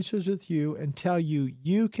experiences with you and tell you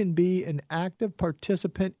you can be an active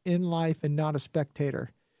participant in life and not a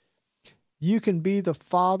spectator? You can be the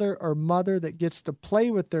father or mother that gets to play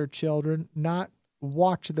with their children, not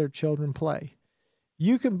watch their children play.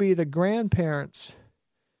 You can be the grandparents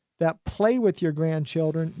that play with your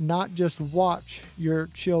grandchildren, not just watch your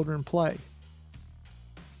children play.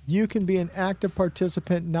 You can be an active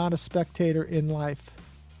participant, not a spectator in life.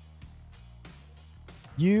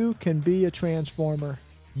 You can be a transformer.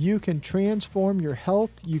 You can transform your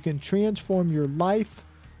health. You can transform your life.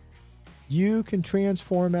 You can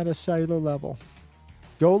transform at a cellular level.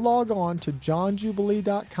 Go log on to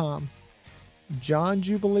johnjubilee.com,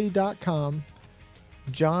 johnjubilee.com,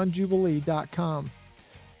 johnjubilee.com.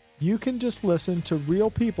 You can just listen to real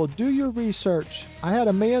people. Do your research. I had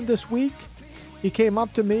a man this week. He came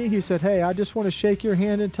up to me. He said, hey, I just want to shake your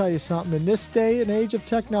hand and tell you something. In this day and age of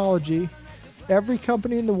technology, every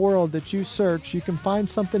company in the world that you search, you can find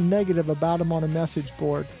something negative about them on a message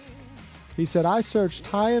board. He said, I searched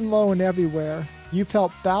high and low and everywhere. You've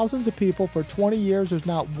helped thousands of people for 20 years. There's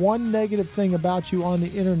not one negative thing about you on the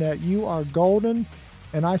internet. You are golden,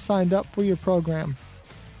 and I signed up for your program.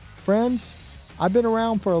 Friends, I've been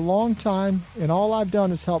around for a long time, and all I've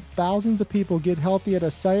done is help thousands of people get healthy at a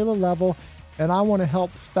cellular level, and I want to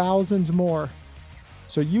help thousands more.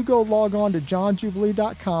 So you go log on to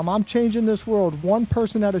johnjubilee.com. I'm changing this world one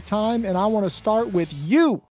person at a time, and I want to start with you.